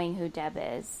probably knowing who Deb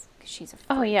is, because she's a freak.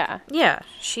 Oh, yeah. Yeah,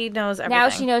 she knows everything. Now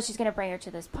she knows she's going to bring her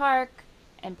to this park,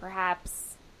 and perhaps...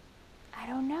 I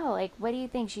don't know. Like, what do you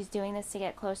think? She's doing this to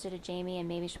get closer to Jamie, and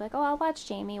maybe she'll be like, oh, I'll watch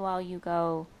Jamie while you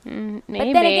go. Maybe.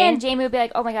 But then again, Jamie would be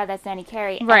like, oh, my God, that's Nanny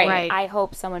Carrie. Right. I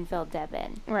hope someone filled Deb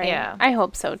in. Right. Yeah. I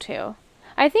hope so, too.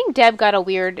 I think Deb got a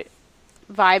weird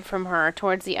vibe from her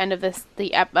towards the end of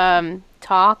the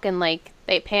talk, and, like,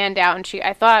 they panned out, and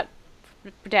I thought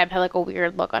Deb had, like, a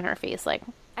weird look on her face. Like,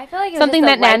 I feel like it was something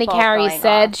just that Nanny Carrie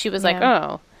said, off. she was like,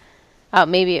 oh. Oh,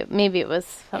 maybe it was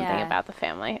something about the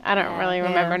family. I don't really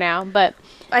remember now, but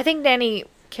I think Nanny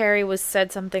Carrie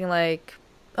said something like,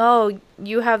 "Oh,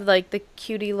 you have like the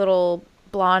cutie little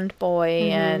blonde boy,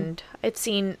 and I've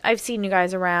seen you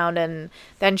guys around." And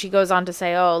then she goes on to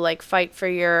say, "Oh, like fight for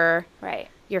your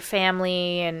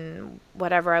family and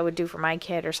whatever I would do for my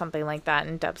kid or something like that."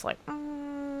 And Deb's like,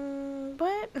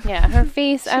 "What?" Yeah, her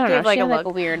face. I don't know. She had like a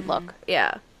weird look.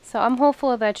 Yeah. So I'm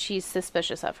hopeful that she's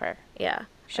suspicious of her. Yeah.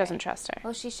 She doesn't trust her.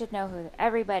 Well, she should know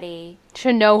everybody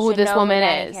should know who this woman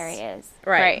is. Carrie is.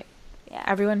 Right. Yeah.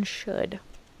 Everyone should.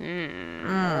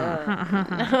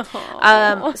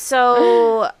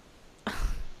 So,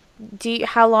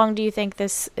 how long do you think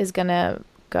this is gonna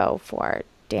go for?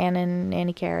 Dan and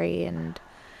Nanny Carrie and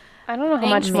I don't know how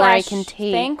much more I can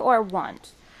take. Think or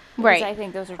want. Right. I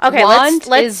think those are okay.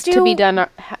 Let's do to be done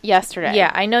yesterday.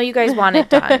 Yeah, I know you guys want it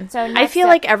done. So I feel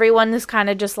like everyone is kind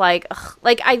of just like, ugh,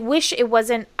 like I wish it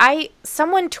wasn't.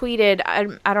 Someone tweeted.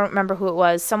 I don't remember who it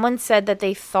was. Someone said that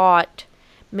they thought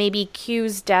maybe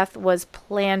Q's death was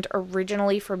planned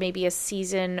originally for maybe a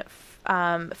season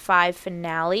 5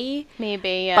 finale.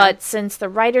 Maybe. Yeah. But since the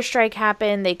writer strike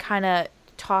happened, they kind of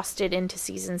tossed it into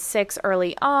season 6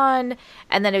 early on,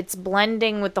 and then it's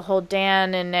blending with the whole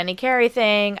Dan and Nanny Carrie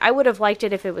thing. I would have liked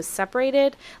it if it was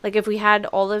separated, like if we had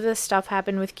all of this stuff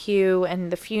happen with Q and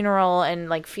the funeral and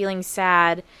like feeling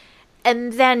sad,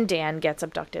 and then Dan gets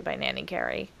abducted by Nanny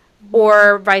Carrie,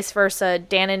 or vice versa.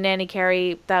 Dan and Nanny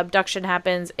Carrie, the abduction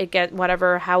happens,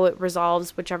 how it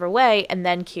resolves whichever way, and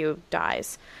then Q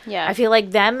dies. Yeah, I feel like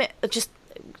them just,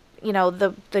 you know,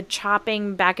 the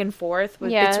chopping back and forth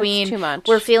between, too much.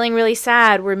 We're feeling really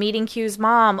sad, we're meeting Q's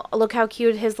mom, look how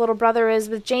cute his little brother is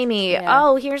with Jamie,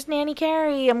 oh, here's Nanny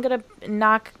Carrie, I'm gonna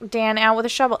knock Dan out with a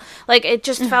shovel. Like, it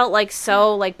just felt like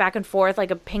so, like, back and forth, like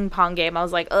a ping pong game. I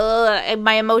was like, ugh, and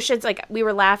my emotions, like, we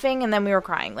were laughing and then we were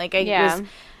crying. Like,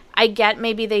 I get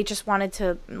maybe they just wanted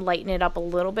to lighten it up a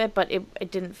little bit, but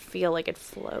it didn't feel like it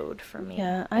flowed for me.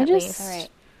 Yeah, I just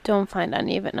don't find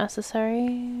any of it necessary.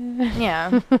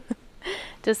 Yeah.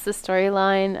 Just the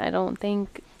storyline, I don't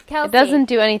think... Kelsey, it doesn't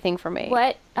do anything for me.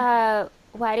 What,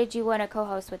 why did you want to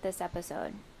co-host with this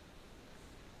episode?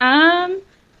 I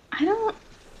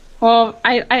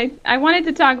wanted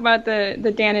to talk about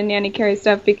the Dan and Nanny Carrie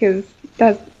stuff because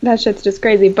that shit's just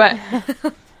crazy, but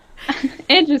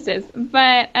it just is.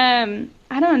 But,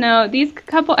 I don't know. These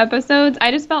couple episodes,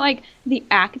 I just felt like the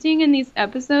acting in these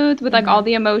episodes with like all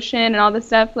the emotion and all the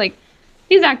stuff, like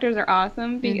these actors are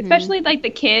awesome, especially like the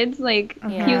kids, like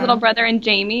Q's little brother and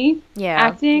Jamie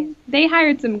acting. They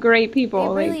hired some great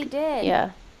people. They really did.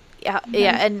 Yeah.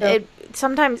 And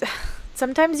sometimes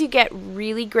you get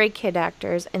really great kid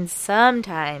actors, and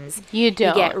sometimes you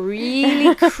don't. You get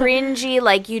really cringy,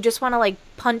 like you just want to like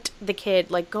punt the kid,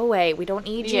 like go away, we don't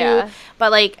need you. But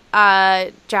like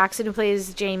Jackson, who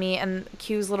plays Jamie, and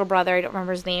Q's little brother, I don't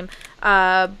remember his name,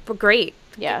 but great.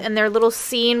 Yeah. And their little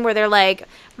scene where they're like,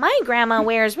 my grandma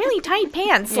wears really tight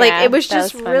pants. Like, it was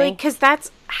just really, because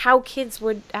that's how kids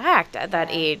would act at that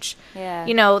age. Yeah.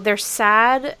 You know, they're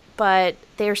sad, but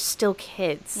they're still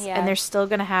kids. Yeah. And they're still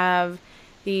going to have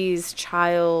these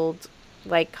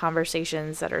child-like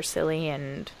conversations that are silly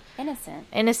and...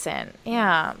 Innocent,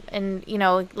 yeah. And, you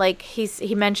know, like,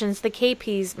 he mentions the cape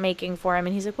he's making for him,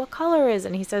 and he's like, what color is it?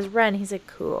 And he says red, and he's like,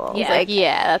 cool. Yeah, like,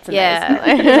 that's a nice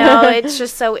color. You know, it's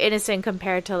just so innocent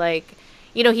compared to, like,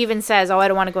 you know, he even says, oh, I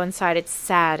don't want to go inside, it's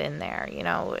sad in there, you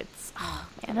know, it's... Oh,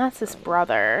 man, and that's his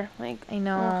brother. Like, I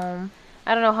know.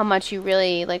 I don't know how much you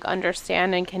really, like,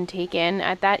 understand and can take in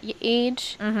at that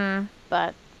age,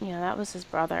 but, you know, that was his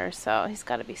brother, so he's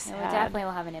got to be sad. It definitely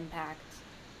will have an impact.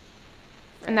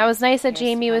 And that was nice that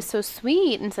Jamie was so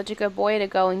sweet and such a good boy to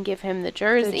go and give him the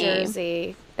jersey. The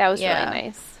jersey. That was really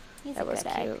nice. That was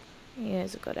cute. He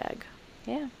is a good egg.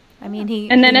 Yeah. I mean, he...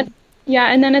 And then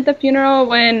at the funeral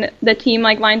when the team,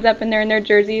 like, lines up and they're in their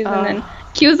jerseys and then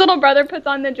Q's little brother puts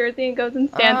on the jersey and goes and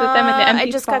stands with them in the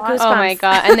empty spot. Got goosebumps. Oh, my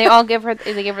God. And they all give her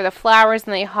the flowers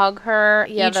and they hug her,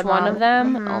 each one of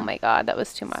them. Mm-hmm. Oh, my God. That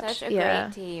was too much. Such a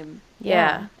great team.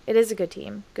 Yeah. It is a good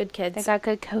team. Good kids. They got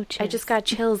good coaches. I just got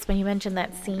chills when you mentioned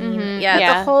that scene. Mm-hmm.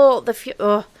 Yeah.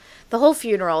 The whole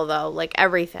funeral, though, like,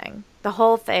 everything. The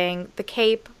whole thing. The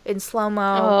cape in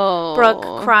slow-mo.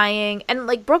 Brooke crying. And,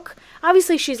 like, Brooke,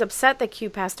 obviously she's upset that Q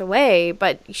passed away,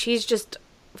 but she's just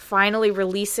finally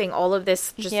releasing all of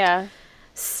this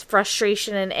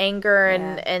frustration and anger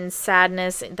and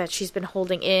sadness that she's been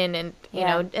holding in. And, you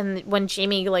know, and when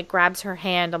Jamie, like, grabs her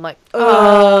hand, I'm like,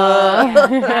 oh.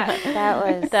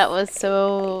 That was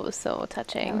so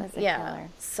touching. That was a killer.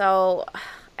 So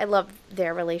I love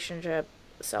their relationship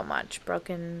so much. Brooke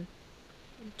and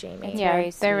Jamie.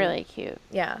 They're really cute.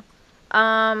 Yeah.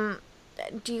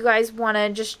 Do you guys want to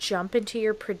just jump into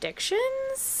your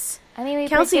predictions? I mean,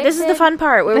 Kelsey, this is the fun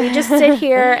part where we just sit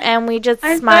here and we just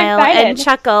smile and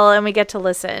chuckle and we get to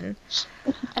listen.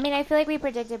 I mean, I feel like we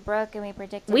predicted Brooke and we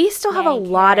predicted. We still have a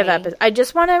lot of episodes. I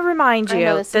just want to remind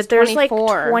you that there's 24.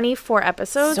 Like 24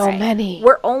 episodes. So many.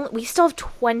 We still have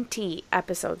 20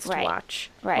 episodes to watch.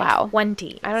 Right. Wow.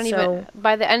 20. I don't even.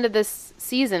 By the end of this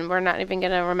season, we're not even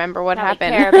going to remember what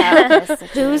happened. Care about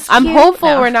this I'm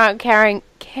hopeful we're not caring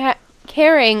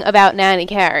about Nanny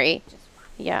Carrie.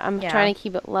 Yeah, I'm trying to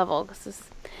keep it level because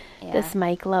this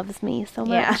mic loves me so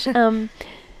much. Yeah.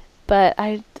 But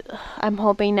I'm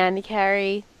hoping Nanny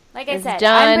Carrie like I said,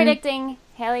 done. I'm predicting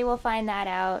Haley will find that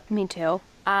out. Me too.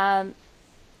 I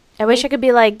wish I could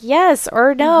be like yes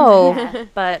or no,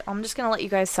 but I'm just going to let you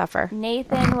guys suffer.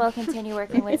 Nathan will continue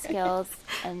working with skills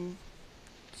and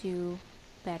do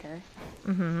better.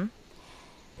 Mm-hmm.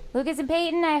 Lucas and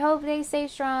Peyton, I hope they stay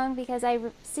strong because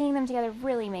seeing them together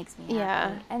really makes me happy.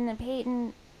 Yeah. And then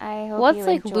Peyton, I hope What's you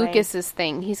like enjoy. Lucas's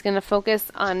thing? He's going to focus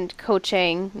on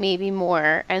coaching maybe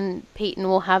more, and Peyton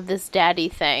will have this daddy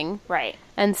thing. Right.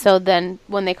 And so then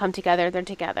when they come together, they're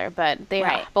together, but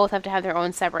they both have to have their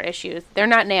own separate issues. They're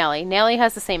not Nally. Nally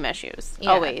has the same issues,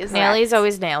 always. Nally's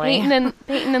always Nally.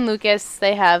 Peyton and Lucas,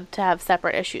 they have to have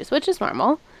separate issues, which is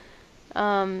normal.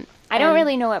 I don't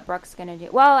really know what Brooke's going to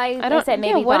do. Well, I said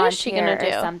maybe what volunteer is she gonna do?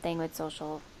 Or something with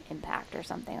social impact or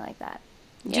something like that.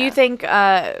 Yeah. Do you think,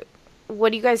 what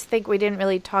do you guys think? We didn't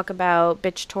really talk about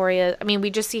Bitch Toria. I mean, we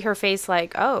just see her face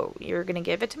like, oh, you're going to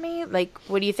give it to me? Like,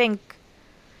 what do you think?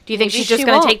 Do you think she's just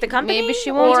going to take the company? Maybe she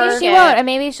won't. Maybe she won't. And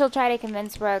maybe she'll try to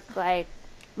convince Brooke, like,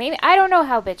 maybe, I don't know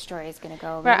how Bitch Toria is going to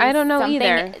go. Right, I don't know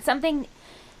either. Something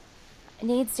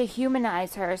needs to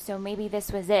humanize her, so maybe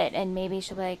this was it. And maybe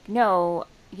she'll be like, no,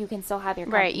 you can still have your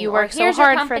company. Right, you work so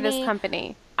hard for this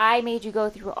company. I made you go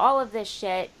through all of this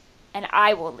shit, and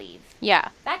I will leave. Yeah.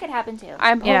 That could happen, too.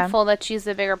 I'm hopeful that she's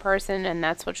the bigger person, and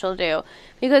that's what she'll do.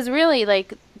 Because really,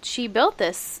 like, she built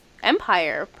this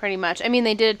empire, pretty much. I mean,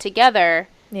 they did it together,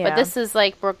 but this is,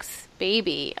 like, Brooke's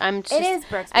baby. It is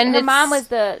Brooke's baby. And her mom was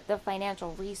the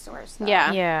financial resource, though.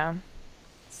 Yeah. Yeah.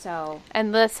 So.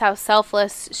 And that's how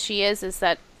selfless she is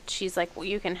that she's like, well,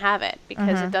 you can have it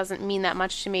because it doesn't mean that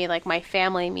much to me. Like, my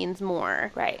family means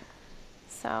more. Right.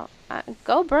 So,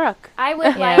 go Brooke. I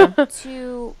would like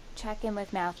to check in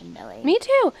with Mouth and Millie. Me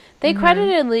too. They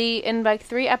credited Lee in, like,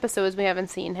 3 episodes. We haven't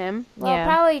seen him. Well,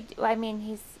 probably, I mean,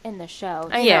 he's in the show.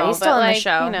 I know, he's still in the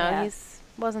show. You know, he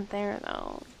wasn't there,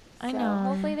 though. I know.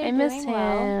 Hopefully they're I miss doing him.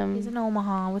 well. He's in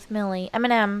Omaha with Millie.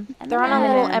 Eminem. They're on a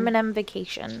little Eminem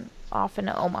vacation off in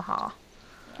Omaha.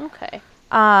 Okay.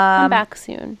 Come back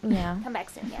soon. Yeah. Come back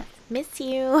soon, yeah. Miss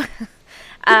you.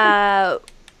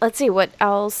 Let's see, what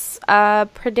else?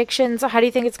 Predictions. How do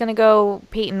you think it's going to go,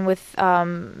 Peyton, with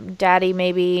Daddy,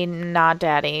 maybe not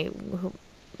Daddy,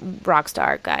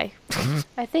 Rockstar guy?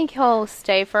 I think he'll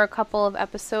stay for a couple of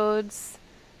episodes.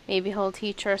 Maybe he'll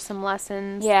teach her some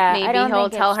lessons. Yeah, maybe he'll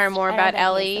tell her more about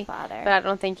Ellie, but I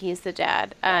don't think he's the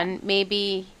dad. Yeah. And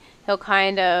maybe he'll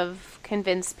kind of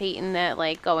convince Peyton that,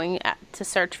 like, going to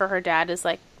search for her dad is,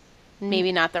 like,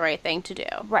 maybe not the right thing to do.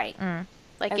 Right.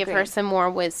 Like, give her some more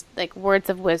words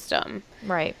of wisdom.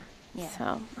 Right. Yeah.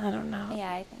 So, I don't know.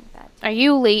 Yeah, I think that. Are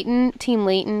you Team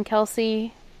Leighton,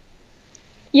 Kelsey?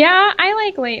 Yeah, I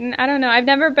like Leighton. I don't know. I've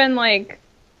never been, like,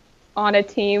 on a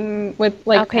team with,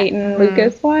 like, Peyton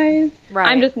Lucas-wise. Right.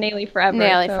 I'm just Nally forever.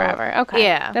 Forever. Okay.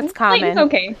 Yeah. That's common. Leighton's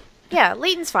okay. Yeah,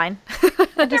 Leighton's fine.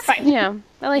 Just fine. Yeah.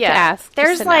 I like to ask.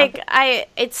 There's,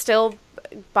 it still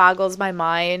boggles my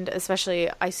mind, especially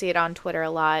I see it on Twitter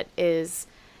a lot, is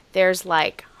there's,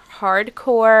 like,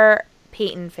 hardcore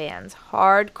Peyton fans,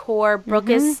 hardcore Brooke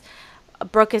is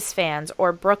Brookus fans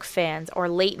or Brooke fans or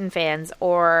Leighton fans,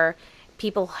 or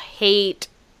people hate,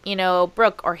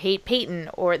 Brooke or hate Peyton,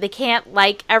 or they can't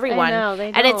like everyone. I know,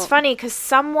 they don't. And it's funny because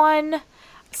something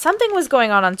was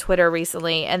going on Twitter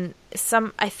recently, and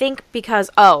I think because,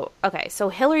 so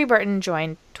Hillary Burton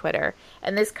joined Twitter,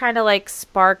 and this kind of like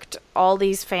sparked all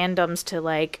these fandoms to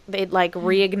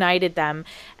reignited them.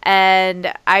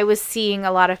 And I was seeing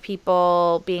a lot of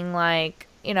people being like,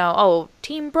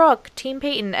 Team Brooke, Team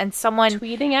Peyton, and someone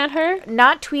tweeting at her,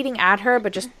 not tweeting at her,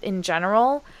 but just in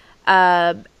general.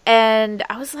 And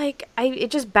I was like, it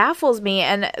just baffles me.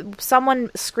 And someone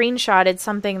screenshotted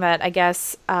something that I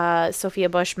guess Sophia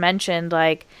Bush mentioned,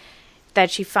 like that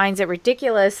she finds it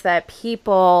ridiculous that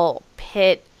people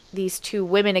pit these two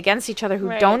women against each other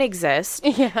who don't exist,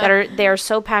 they're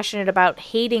so passionate about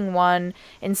hating one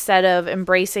instead of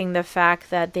embracing the fact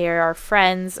that they are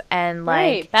friends and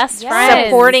best friends,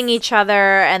 supporting each other,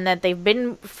 and that they've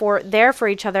been there for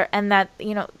each other, and that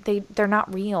they're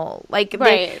not real,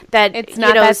 it's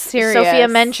not that serious. Sophia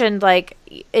mentioned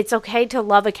it's okay to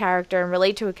love a character and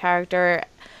relate to a character,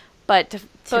 but to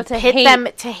hate them,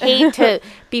 to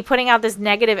be putting out this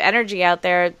negative energy out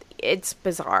there, it's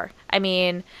bizarre. I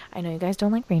mean, I know you guys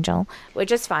don't like Rachel,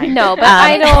 which is fine. No, but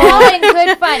I don't. All in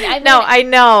good fun. I know.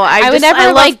 I would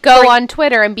never go on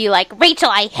Twitter and be like, Rachel,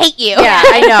 I hate you. Yeah,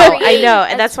 I know,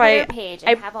 and that's why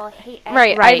I have all hate.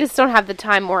 Right. I just don't have the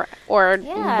time or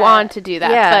want to do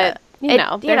that. Yeah.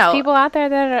 But there's people out there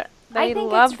that I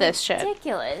love this shit.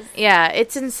 Ridiculous. Yeah,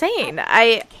 it's insane.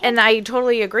 I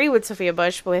totally agree with Sophia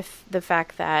Bush with the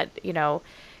fact that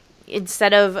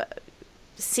instead of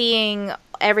seeing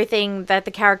everything that the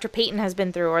character Peyton has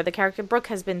been through or the character Brooke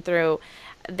has been through,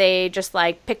 they just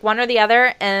pick one or the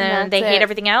other, and they hate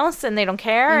everything else, and they don't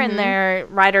care, and they're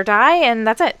ride or die, and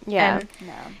that's it. Yeah.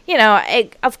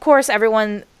 And, of course,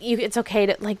 everyone, it's okay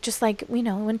to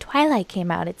when Twilight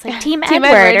came out, it's like Team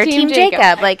Edward or Team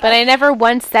Jacob. But I never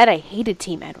once said I hated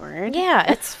Team Edward.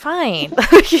 Yeah, it's fine.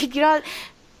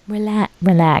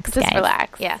 Relax, just guys.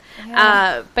 Relax. Yeah.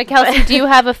 But Kelsey, do you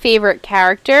have a favorite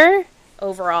character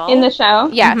overall in the show?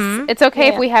 Yes. Mm-hmm. It's okay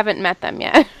if we haven't met them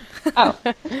yet. Oh.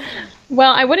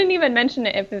 Well, I wouldn't even mention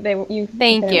it if you.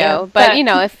 Thank you. But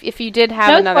if you did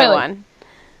have another one.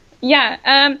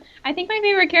 Yeah. I think my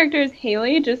favorite character is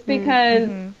Haley, just because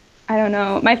I don't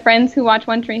know. My friends who watch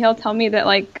One Tree Hill tell me that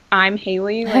I'm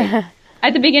Haley.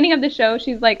 At the beginning of the show,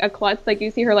 she's a klutz.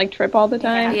 You see her trip all the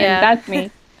time. Yeah. And that's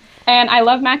me. And I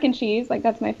love mac and cheese.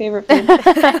 That's my favorite food.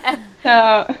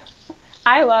 So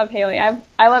I love Haley.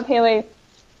 I love Haley.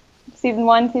 Season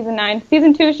 1, Season 9.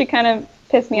 Season 2, she kind of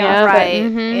pissed me off. Right.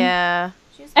 Mm-hmm. Yeah.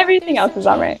 Everything else is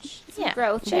all right. Yeah.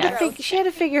 Growth. She had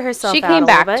to figure herself out. She came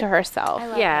back to herself. I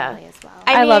love Haley as well.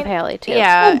 I love Haley too.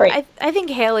 Yeah. I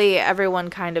think Haley, everyone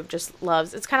kind of just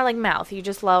loves. It's kind of like Mouth. You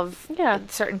just love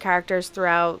certain characters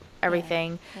throughout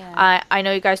everything. Yeah. I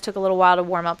know you guys took a little while to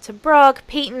warm up to Brooke.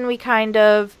 Peyton, we kind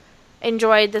of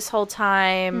enjoyed this whole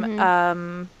time.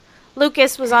 Mm-hmm.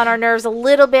 Lucas was on our nerves a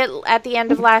little bit at the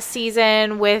end of last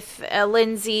season with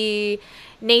Lindsay.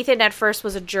 Nathan at first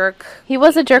was a jerk. He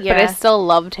was a jerk, but I still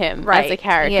loved him as a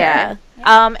character. Yeah.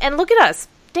 And look at us.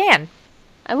 Dan.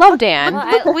 I love Dan. Well,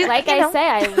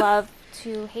 I love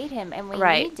to hate him, and we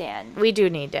need Dan. We do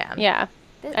need Dan. Yeah.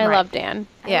 I love Dan.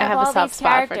 Yeah, I have a soft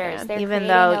spot for Dan. Even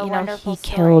though he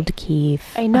killed Keith.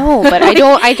 I know, but I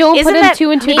don't put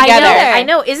two and two together. I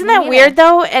know. Isn't that weird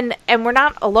though? And we're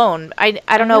not alone. I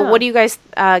don't know. What do you guys,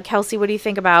 Kelsey? What do you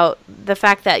think about the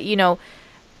fact that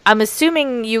I'm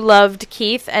assuming you loved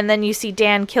Keith, and then you see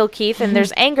Dan kill Keith, and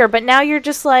there's anger, but now you're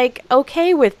just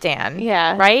okay with Dan.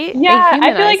 Yeah. Right? Yeah.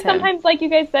 I feel like sometimes, like you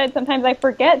guys said, sometimes I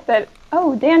forget that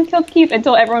Dan killed Keith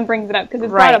until everyone brings it up because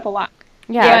it's brought up a lot.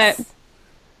 Yes. But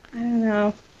I don't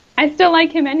know. I still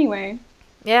like him anyway.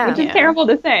 Yeah. Which is terrible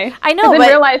to say. I know, but in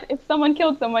real life, if someone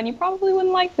killed someone, you probably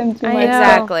wouldn't like them too much.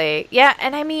 Exactly. Yeah,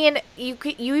 and I mean, you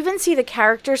even see the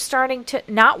characters starting to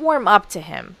not warm up to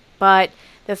him, but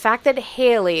the fact that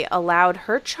Haley allowed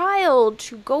her child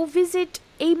to go visit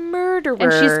a murderer.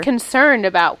 And she's concerned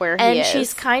about where he is. And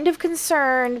she's kind of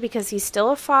concerned because he's still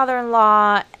a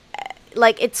father-in-law.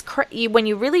 It's when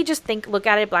you really just look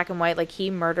at it black and white, he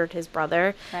murdered his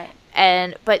brother. Right.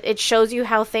 But it shows you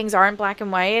how things aren't black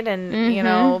and white,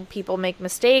 and people make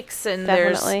mistakes, and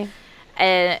definitely.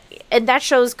 and that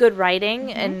shows good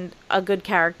writing and a good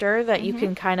character that you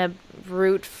can kind of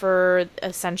root for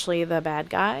essentially the bad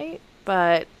guy.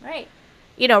 But right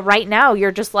now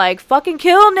you're just fucking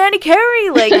kill Nanny Carey,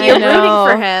 you're rooting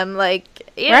for him,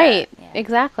 right,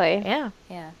 exactly, yeah.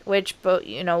 Which, but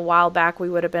a while back we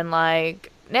would have been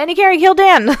Nanny Carey, kill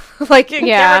Dan, get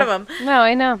rid of him. No,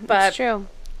 I know, but it's true.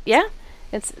 Yeah.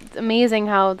 It's amazing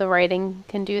how the writing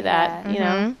can do that, you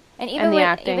know? And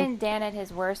even Dan at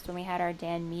his worst, when we had our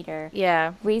Dan meter,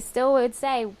 we still would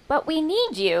say, "But we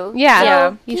need you." Yeah,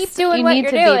 so keep doing what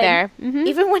you're doing. Be there. Mm-hmm.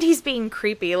 Even when he's being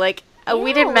creepy, like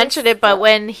we didn't mention it, but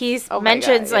when he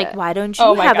mentions like, "Why don't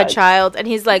you have a child?" and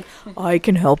he's like, "I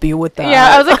can help you with that."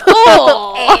 Yeah, I was like,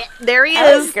 "Oh, there he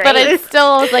is." But it's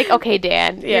still like, "Okay,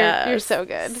 Dan, you're so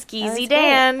good." Skeezy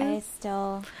Dan.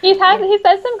 He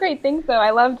says some great things though.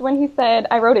 I loved when he said,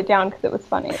 I wrote it down because it was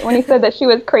funny, when he said that she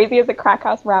was crazy as a crack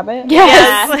house rabbit.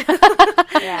 Yes.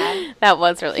 That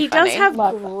was really funny. He does have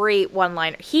great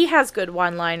one-liners. He has good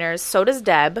one-liners. So does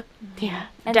Deb. Yeah.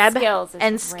 And Deb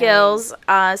Skills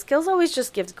Skills always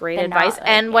just gives great advice.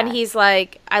 And when he's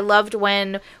like, I loved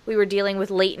when we were dealing with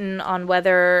Leighton on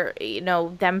whether,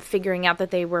 them figuring out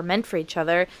that they were meant for each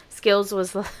other. Skills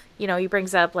was, he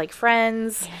brings up like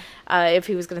friends, if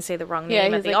he was going to say the wrong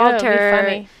name at the altar.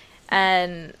 Funny.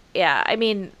 And I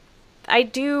mean, I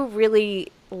do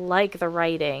really like the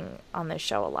writing on this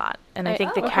show a lot. And I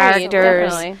think the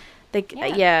characters,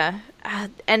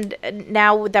 and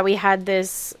now that we had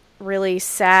this really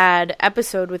sad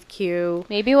episode with Q,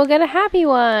 maybe we'll get a happy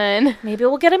one. Maybe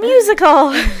we'll get a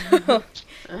musical.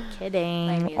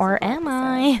 Kidding. Or am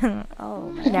I?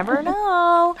 Oh, never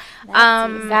know.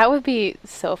 That would be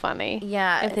so funny.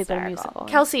 Yeah, if they put a musical.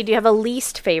 Kelsey, do you have a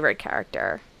least favorite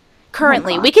character?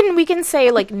 Currently, we can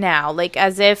say like now, like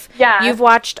as if you've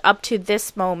watched up to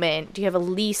this moment. Do you have a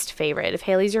least favorite? If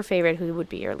Haley's your favorite, who would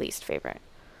be your least favorite?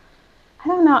 I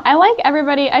don't know. I like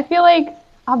everybody. I feel like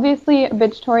obviously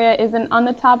Victoria isn't on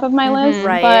the top of my list,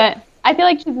 but I feel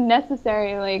like she's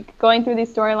necessary. Like going through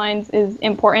these storylines is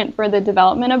important for the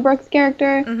development of Brooke's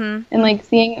character and like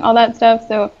seeing all that stuff.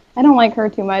 So I don't like her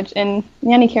too much, and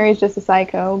Nanny Carey's just a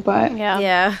psycho, but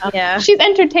she's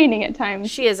entertaining at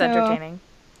times. She is entertaining.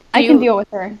 I can deal with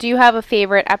her. Do you have a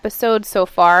favorite episode so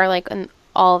far, like in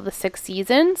all of the 6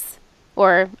 seasons,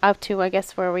 or up to I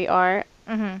guess where we are?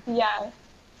 Mm-hmm. Yeah.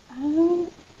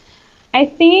 I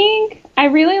think I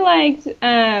really liked,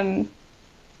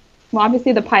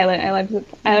 obviously the pilot.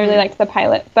 I really liked the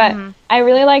pilot, but I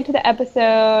really liked the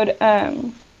episode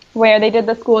where they did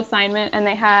the school assignment and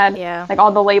they had like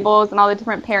all the labels and all the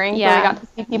different pairings. Yeah, so we got to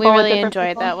see people. We really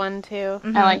enjoyed that one too.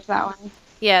 Mm-hmm. I liked that one.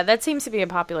 Yeah, that seems to be a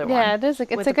popular one. Yeah, it's a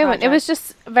good one. It was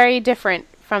just very different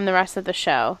from the rest of the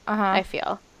show. I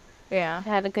feel. Yeah. It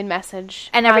had a good message.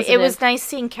 And it was nice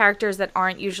seeing characters that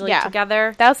aren't usually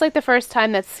together. That was like the first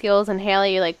time that Skills and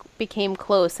Haley like became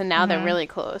close, and now they're really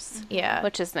close. Yeah.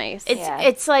 Which is nice.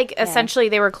 It's like essentially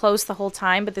they were close the whole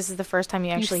time, but this is the first time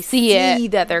you actually see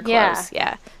that they're close.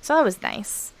 Yeah. So that was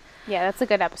nice. Yeah, that's a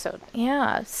good episode.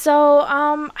 Yeah. So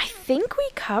I think we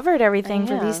covered everything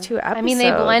for these 2 episodes. I mean,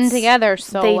 they blend together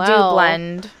so well. They do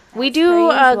blend. We do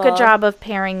a good job of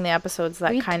pairing the episodes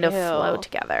that kind of flow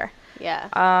together.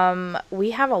 Yeah.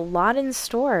 We have a lot in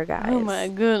store, guys. Oh my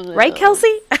goodness. Right,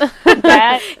 Kelsey?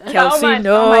 Kelsey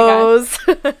knows.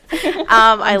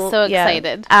 I'm so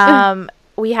excited.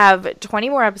 We have 20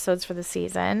 more episodes for the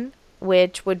season,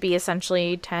 which would be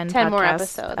essentially 10 more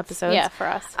episodes. Yeah, for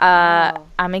us.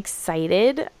 I'm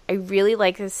excited. I really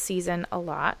like this season a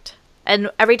lot.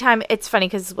 And every time, it's funny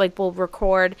because like we'll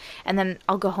record and then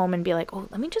I'll go home and be like, oh,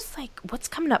 let me just like, what's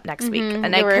coming up next week? And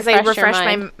because I refresh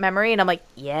my memory and I'm like,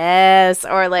 yes.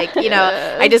 Or like,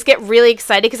 I just get really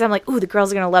excited because I'm like, ooh, the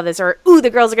girls are going to love this, or ooh, the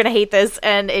girls are going to hate this.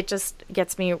 And it just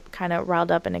gets me kind of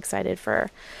riled up and excited for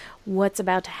what's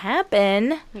about to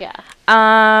happen. Yeah.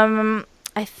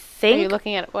 I think. Are you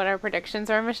looking at what our predictions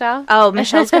are, Michelle? Oh,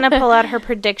 Michelle's going to pull out her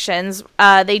predictions.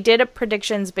 They did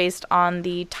predictions based on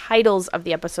the titles of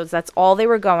the episodes. That's all they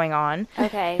were going on.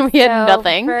 Okay. We had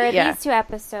nothing. For these 2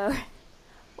 episodes.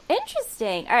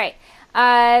 Interesting. All right.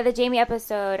 The Jamie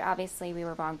episode, obviously we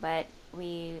were wrong, but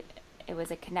it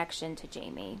was a connection to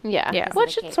Jamie. Yeah.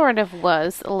 Which it sort of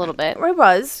was a little bit. It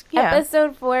was. Yeah.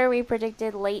 Episode 4, we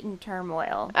predicted latent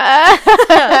turmoil.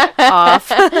 Off.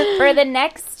 For the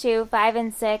next 2, 5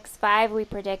 and 6, 5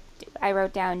 I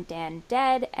wrote down Dan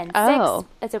dead, and 6,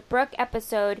 it's a Brooke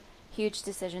episode, huge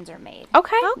decisions are made.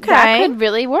 Okay. That could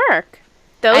really work.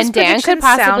 Those and Dan could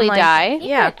possibly die.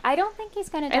 Yeah. I don't think he's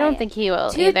going to die. I don't think he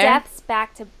will 2 either. deaths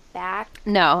back to back.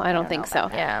 No, I don't think so.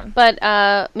 Yeah.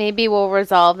 But maybe we'll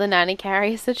resolve the Nanny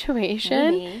Carey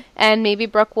situation. And maybe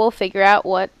Brooke will figure out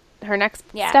what her next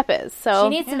step is. So she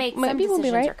needs to make some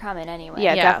decisions are coming anyway.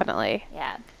 Yeah, definitely.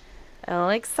 Yeah. Oh,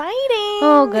 exciting.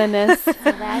 Oh, goodness. So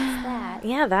that's that.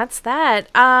 Yeah, that's that.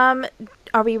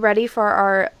 are we ready for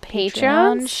our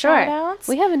Patreon shout-outs?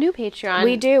 We have a new Patreon.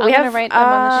 We do. We have write them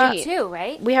on the sheet too,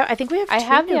 right? I think we have. I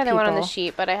have the other one on the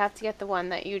sheet, but I have to get the one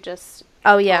that you just.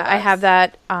 Oh yeah, I have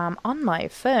that on my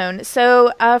phone.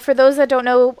 So for those that don't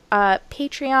know,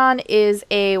 Patreon is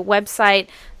a website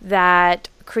that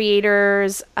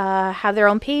creators have their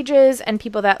own pages, and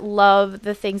people that love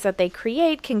the things that they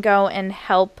create can go and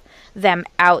help them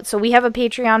out. So we have a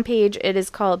Patreon page. It is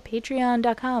called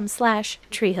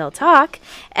patreon.com/treehilltalk.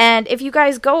 And if you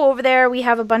guys go over there, we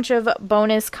have a bunch of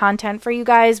bonus content for you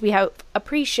guys. We have a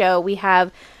pre-show. We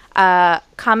have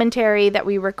commentary that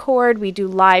we record. We do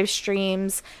live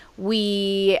streams.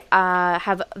 We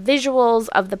have visuals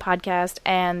of the podcast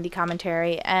and the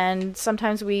commentary, and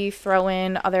sometimes we throw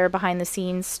in other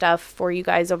behind-the-scenes stuff for you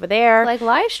guys over there. Like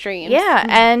live streams. Yeah,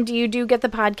 and you do get the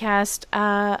podcast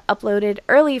uploaded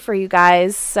early for you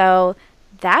guys, so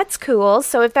that's cool.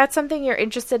 So if that's something you're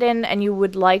interested in and you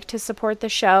would like to support the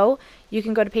show, you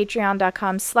can go to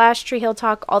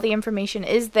patreon.com/treehilltalk. All the information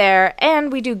is there,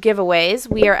 and we do giveaways.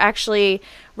 We are actually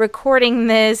recording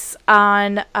this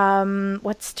on,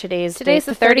 what's today's date? Today's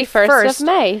the 31st of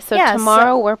May, so yeah,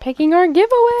 tomorrow we're picking our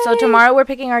giveaway. So tomorrow we're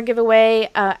picking our giveaway.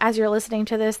 As you're listening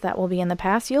to this, that will be in the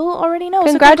past. You'll already know.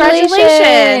 Congratulations. So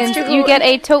congratulations. You get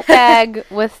a tote bag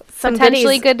with some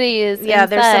potentially goodies yeah, inside.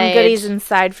 There's some goodies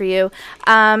inside for you.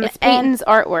 It's Peyton's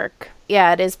artwork.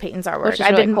 Yeah, it is Peyton's artwork.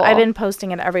 I've been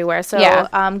posting it everywhere. So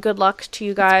good luck to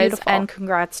you guys, and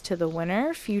congrats to the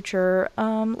winner, future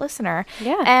listener.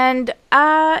 Yeah. And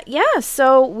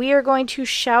so we are going to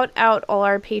shout out all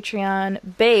our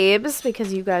Patreon babes,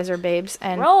 because you guys are babes.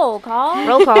 And roll call.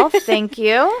 Roll call. Thank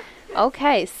you.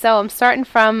 Okay, so I'm starting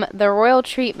from the Royal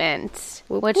Treatment,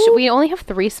 which we only have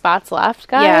 3 spots left,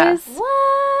 guys. Yeah. What?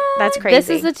 That's crazy. This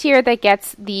is the tier that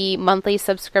gets the monthly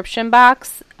subscription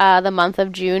box. The month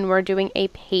of June, we're doing a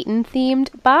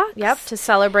Peyton-themed box. Yep, to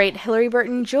celebrate Hillary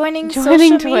Burton joining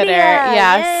social Twitter. Media.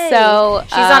 Yeah, so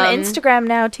she's on Instagram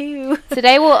now, too.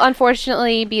 Today will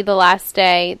unfortunately be the last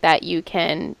day that you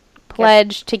can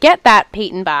pledge to get that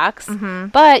Peyton box,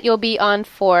 but you'll be on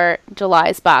for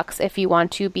July's box if you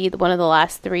want to be one of the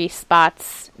last 3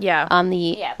 spots on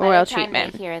the Royal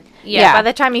Treatment. By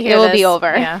the time you hear it this, will be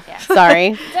over. Yeah. Sorry.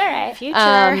 It's all right.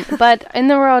 Future. But in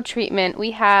the Royal Treatment,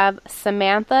 we have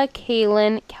Samantha,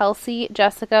 Kaylin, Kelsey,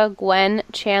 Jessica, Gwen,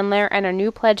 Chandler, and our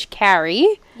new pledge,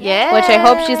 Carrie. Yeah. Which I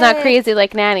hope she's not crazy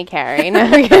like Nanny Carrie. No.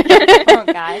 Oh,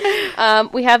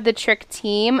 God. We have the Trick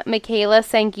Team, Michaela,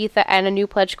 Sangeetha, and a new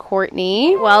pledge,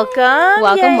 Courtney. Welcome.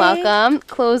 Welcome.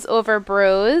 Close Over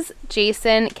Bros,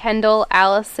 Jason, Kendall,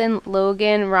 Allison,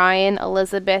 Logan, Ryan,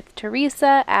 Elizabeth,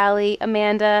 Teresa, Allie,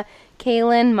 Amanda,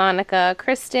 Kaylin, Monica,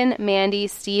 Kristen, Mandy,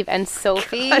 Steve, and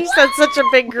Sophie. Gosh, that's such a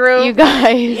big group. You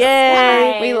guys.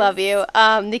 Yay. We love you.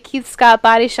 The Keith Scott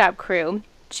Body Shop crew.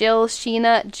 Jill,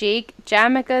 Sheena, Jake,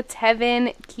 Jamaica,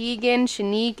 Tevin, Keegan,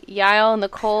 Shanique, Yael,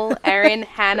 Nicole, Erin,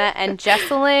 Hannah, and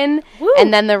Jesselyn. Woo.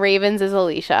 And then the Ravens is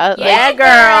Alicia. Yeah,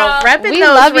 girl. Repping we those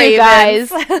love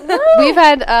Ravens. You guys. We've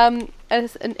had an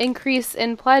increase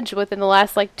in pledge within the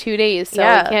last 2 days, so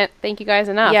we can't thank you guys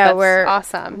enough. Yeah, that's we're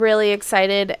awesome. Really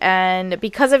excited, and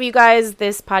because of you guys,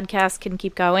 this podcast can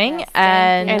keep going, yes,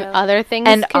 and other things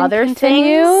and can other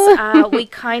continue. Things. We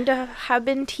kind of have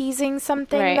been teasing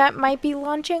something that might be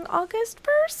launching August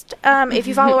 1st. If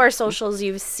you follow our socials,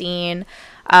 you've seen.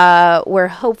 We're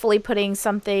hopefully putting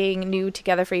something new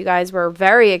together for you guys. We're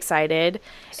very excited.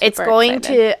 It's going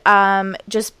to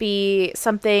just be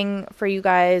something for you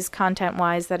guys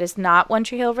content-wise that is not One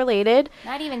Tree Hill related.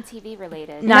 Not even TV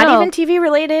related. Not even TV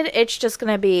related. It's just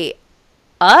going to be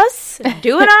us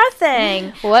doing our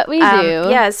thing. What we do.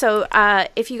 Yeah, so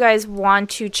if you guys want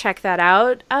to check that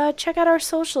out, check out our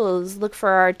socials. Look for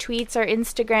our tweets, our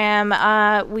Instagram.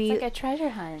 It's like a treasure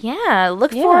hunt. Yeah,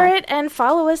 look for it and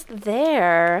follow us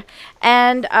there.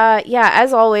 And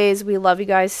as always, we love you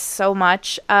guys so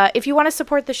much. If you want to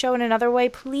support the show in another way,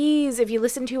 please, if you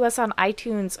listen to us on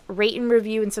iTunes, rate and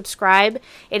review and subscribe.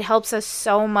 It helps us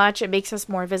so much. It makes us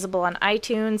more visible on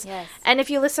iTunes. Yes. And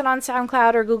if you listen on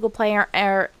SoundCloud or Google Play or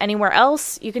anywhere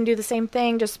else, you can do the same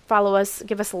thing. Just follow us,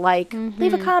 give us a like,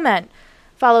 leave a comment.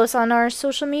 Follow us on our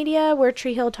social media. We're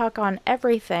Tree Hill Talk on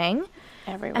everything.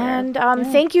 Everywhere. And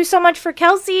thank you so much for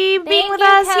Kelsey being with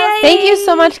us. Yay! Thank you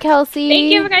so much, Kelsey.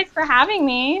 Thank you guys for having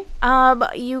me.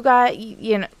 You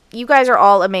guys are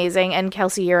all amazing, and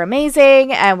Kelsey, you're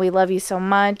amazing, and we love you so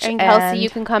much. And Kelsey, you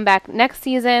can come back next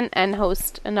season and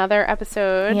host another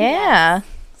episode. Yeah.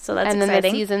 So that's exciting. And then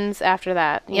the seasons after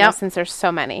that, you know, since there's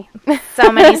so many.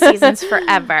 So many seasons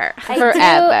forever.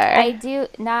 I do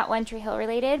not One Tree Hill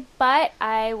related, but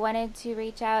I wanted to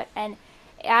reach out, and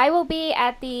I will be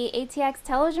at the ATX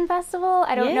Television Festival.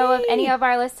 I don't know if any of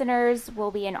our listeners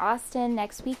will be in Austin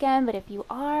next weekend, but if you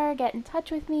are, get in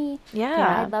touch with me.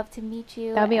 Yeah. I'd love to meet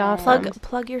you. That'd be awesome.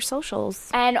 Plug your socials.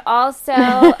 And also,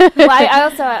 I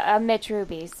also Mitch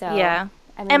Ruby, so yeah.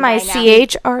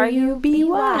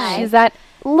 MICHRUBY. She's at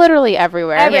literally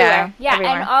everywhere. Yeah.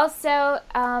 Everywhere. And also,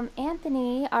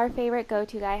 Anthony, our favorite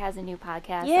go-to guy, has a new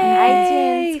podcast on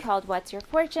iTunes called What's Your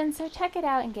Fortune? So check it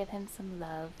out and give him some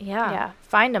love. Yeah.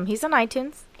 Find him. He's on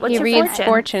iTunes. He reads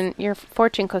your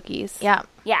fortune cookies. Yeah.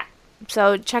 Yeah.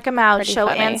 So check him out. Pretty Show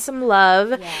funny. Ann some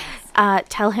love. Yes.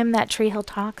 Tell him that Tree Hill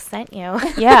Talk sent you.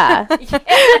 Yeah.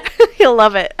 He'll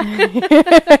love it. And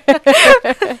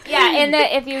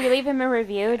if you leave him a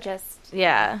review, just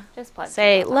plug.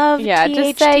 Say love.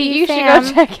 Just say you should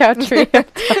go check out Tree Hill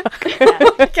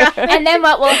Talk. And then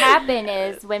what will happen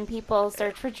is when people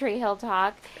search for Tree Hill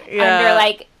Talk, under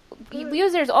like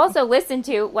users also listen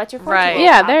to What's Your Fortune? Right.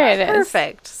 Yeah, there it is.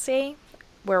 Perfect. See,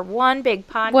 we're one big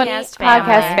podcast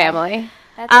family.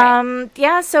 That's right.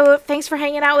 Yeah, so thanks for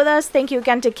hanging out with us. Thank you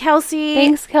again to Kelsey.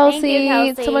 Thanks, Kelsey. Thank you,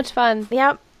 Kelsey. So much fun.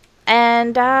 Yep.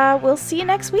 And we'll see you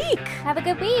next week. Have a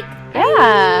good week.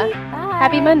 Yeah. Bye.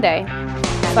 Happy Monday.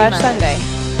 /Sunday.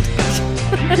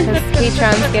 Because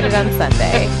patrons get it on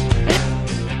Sunday.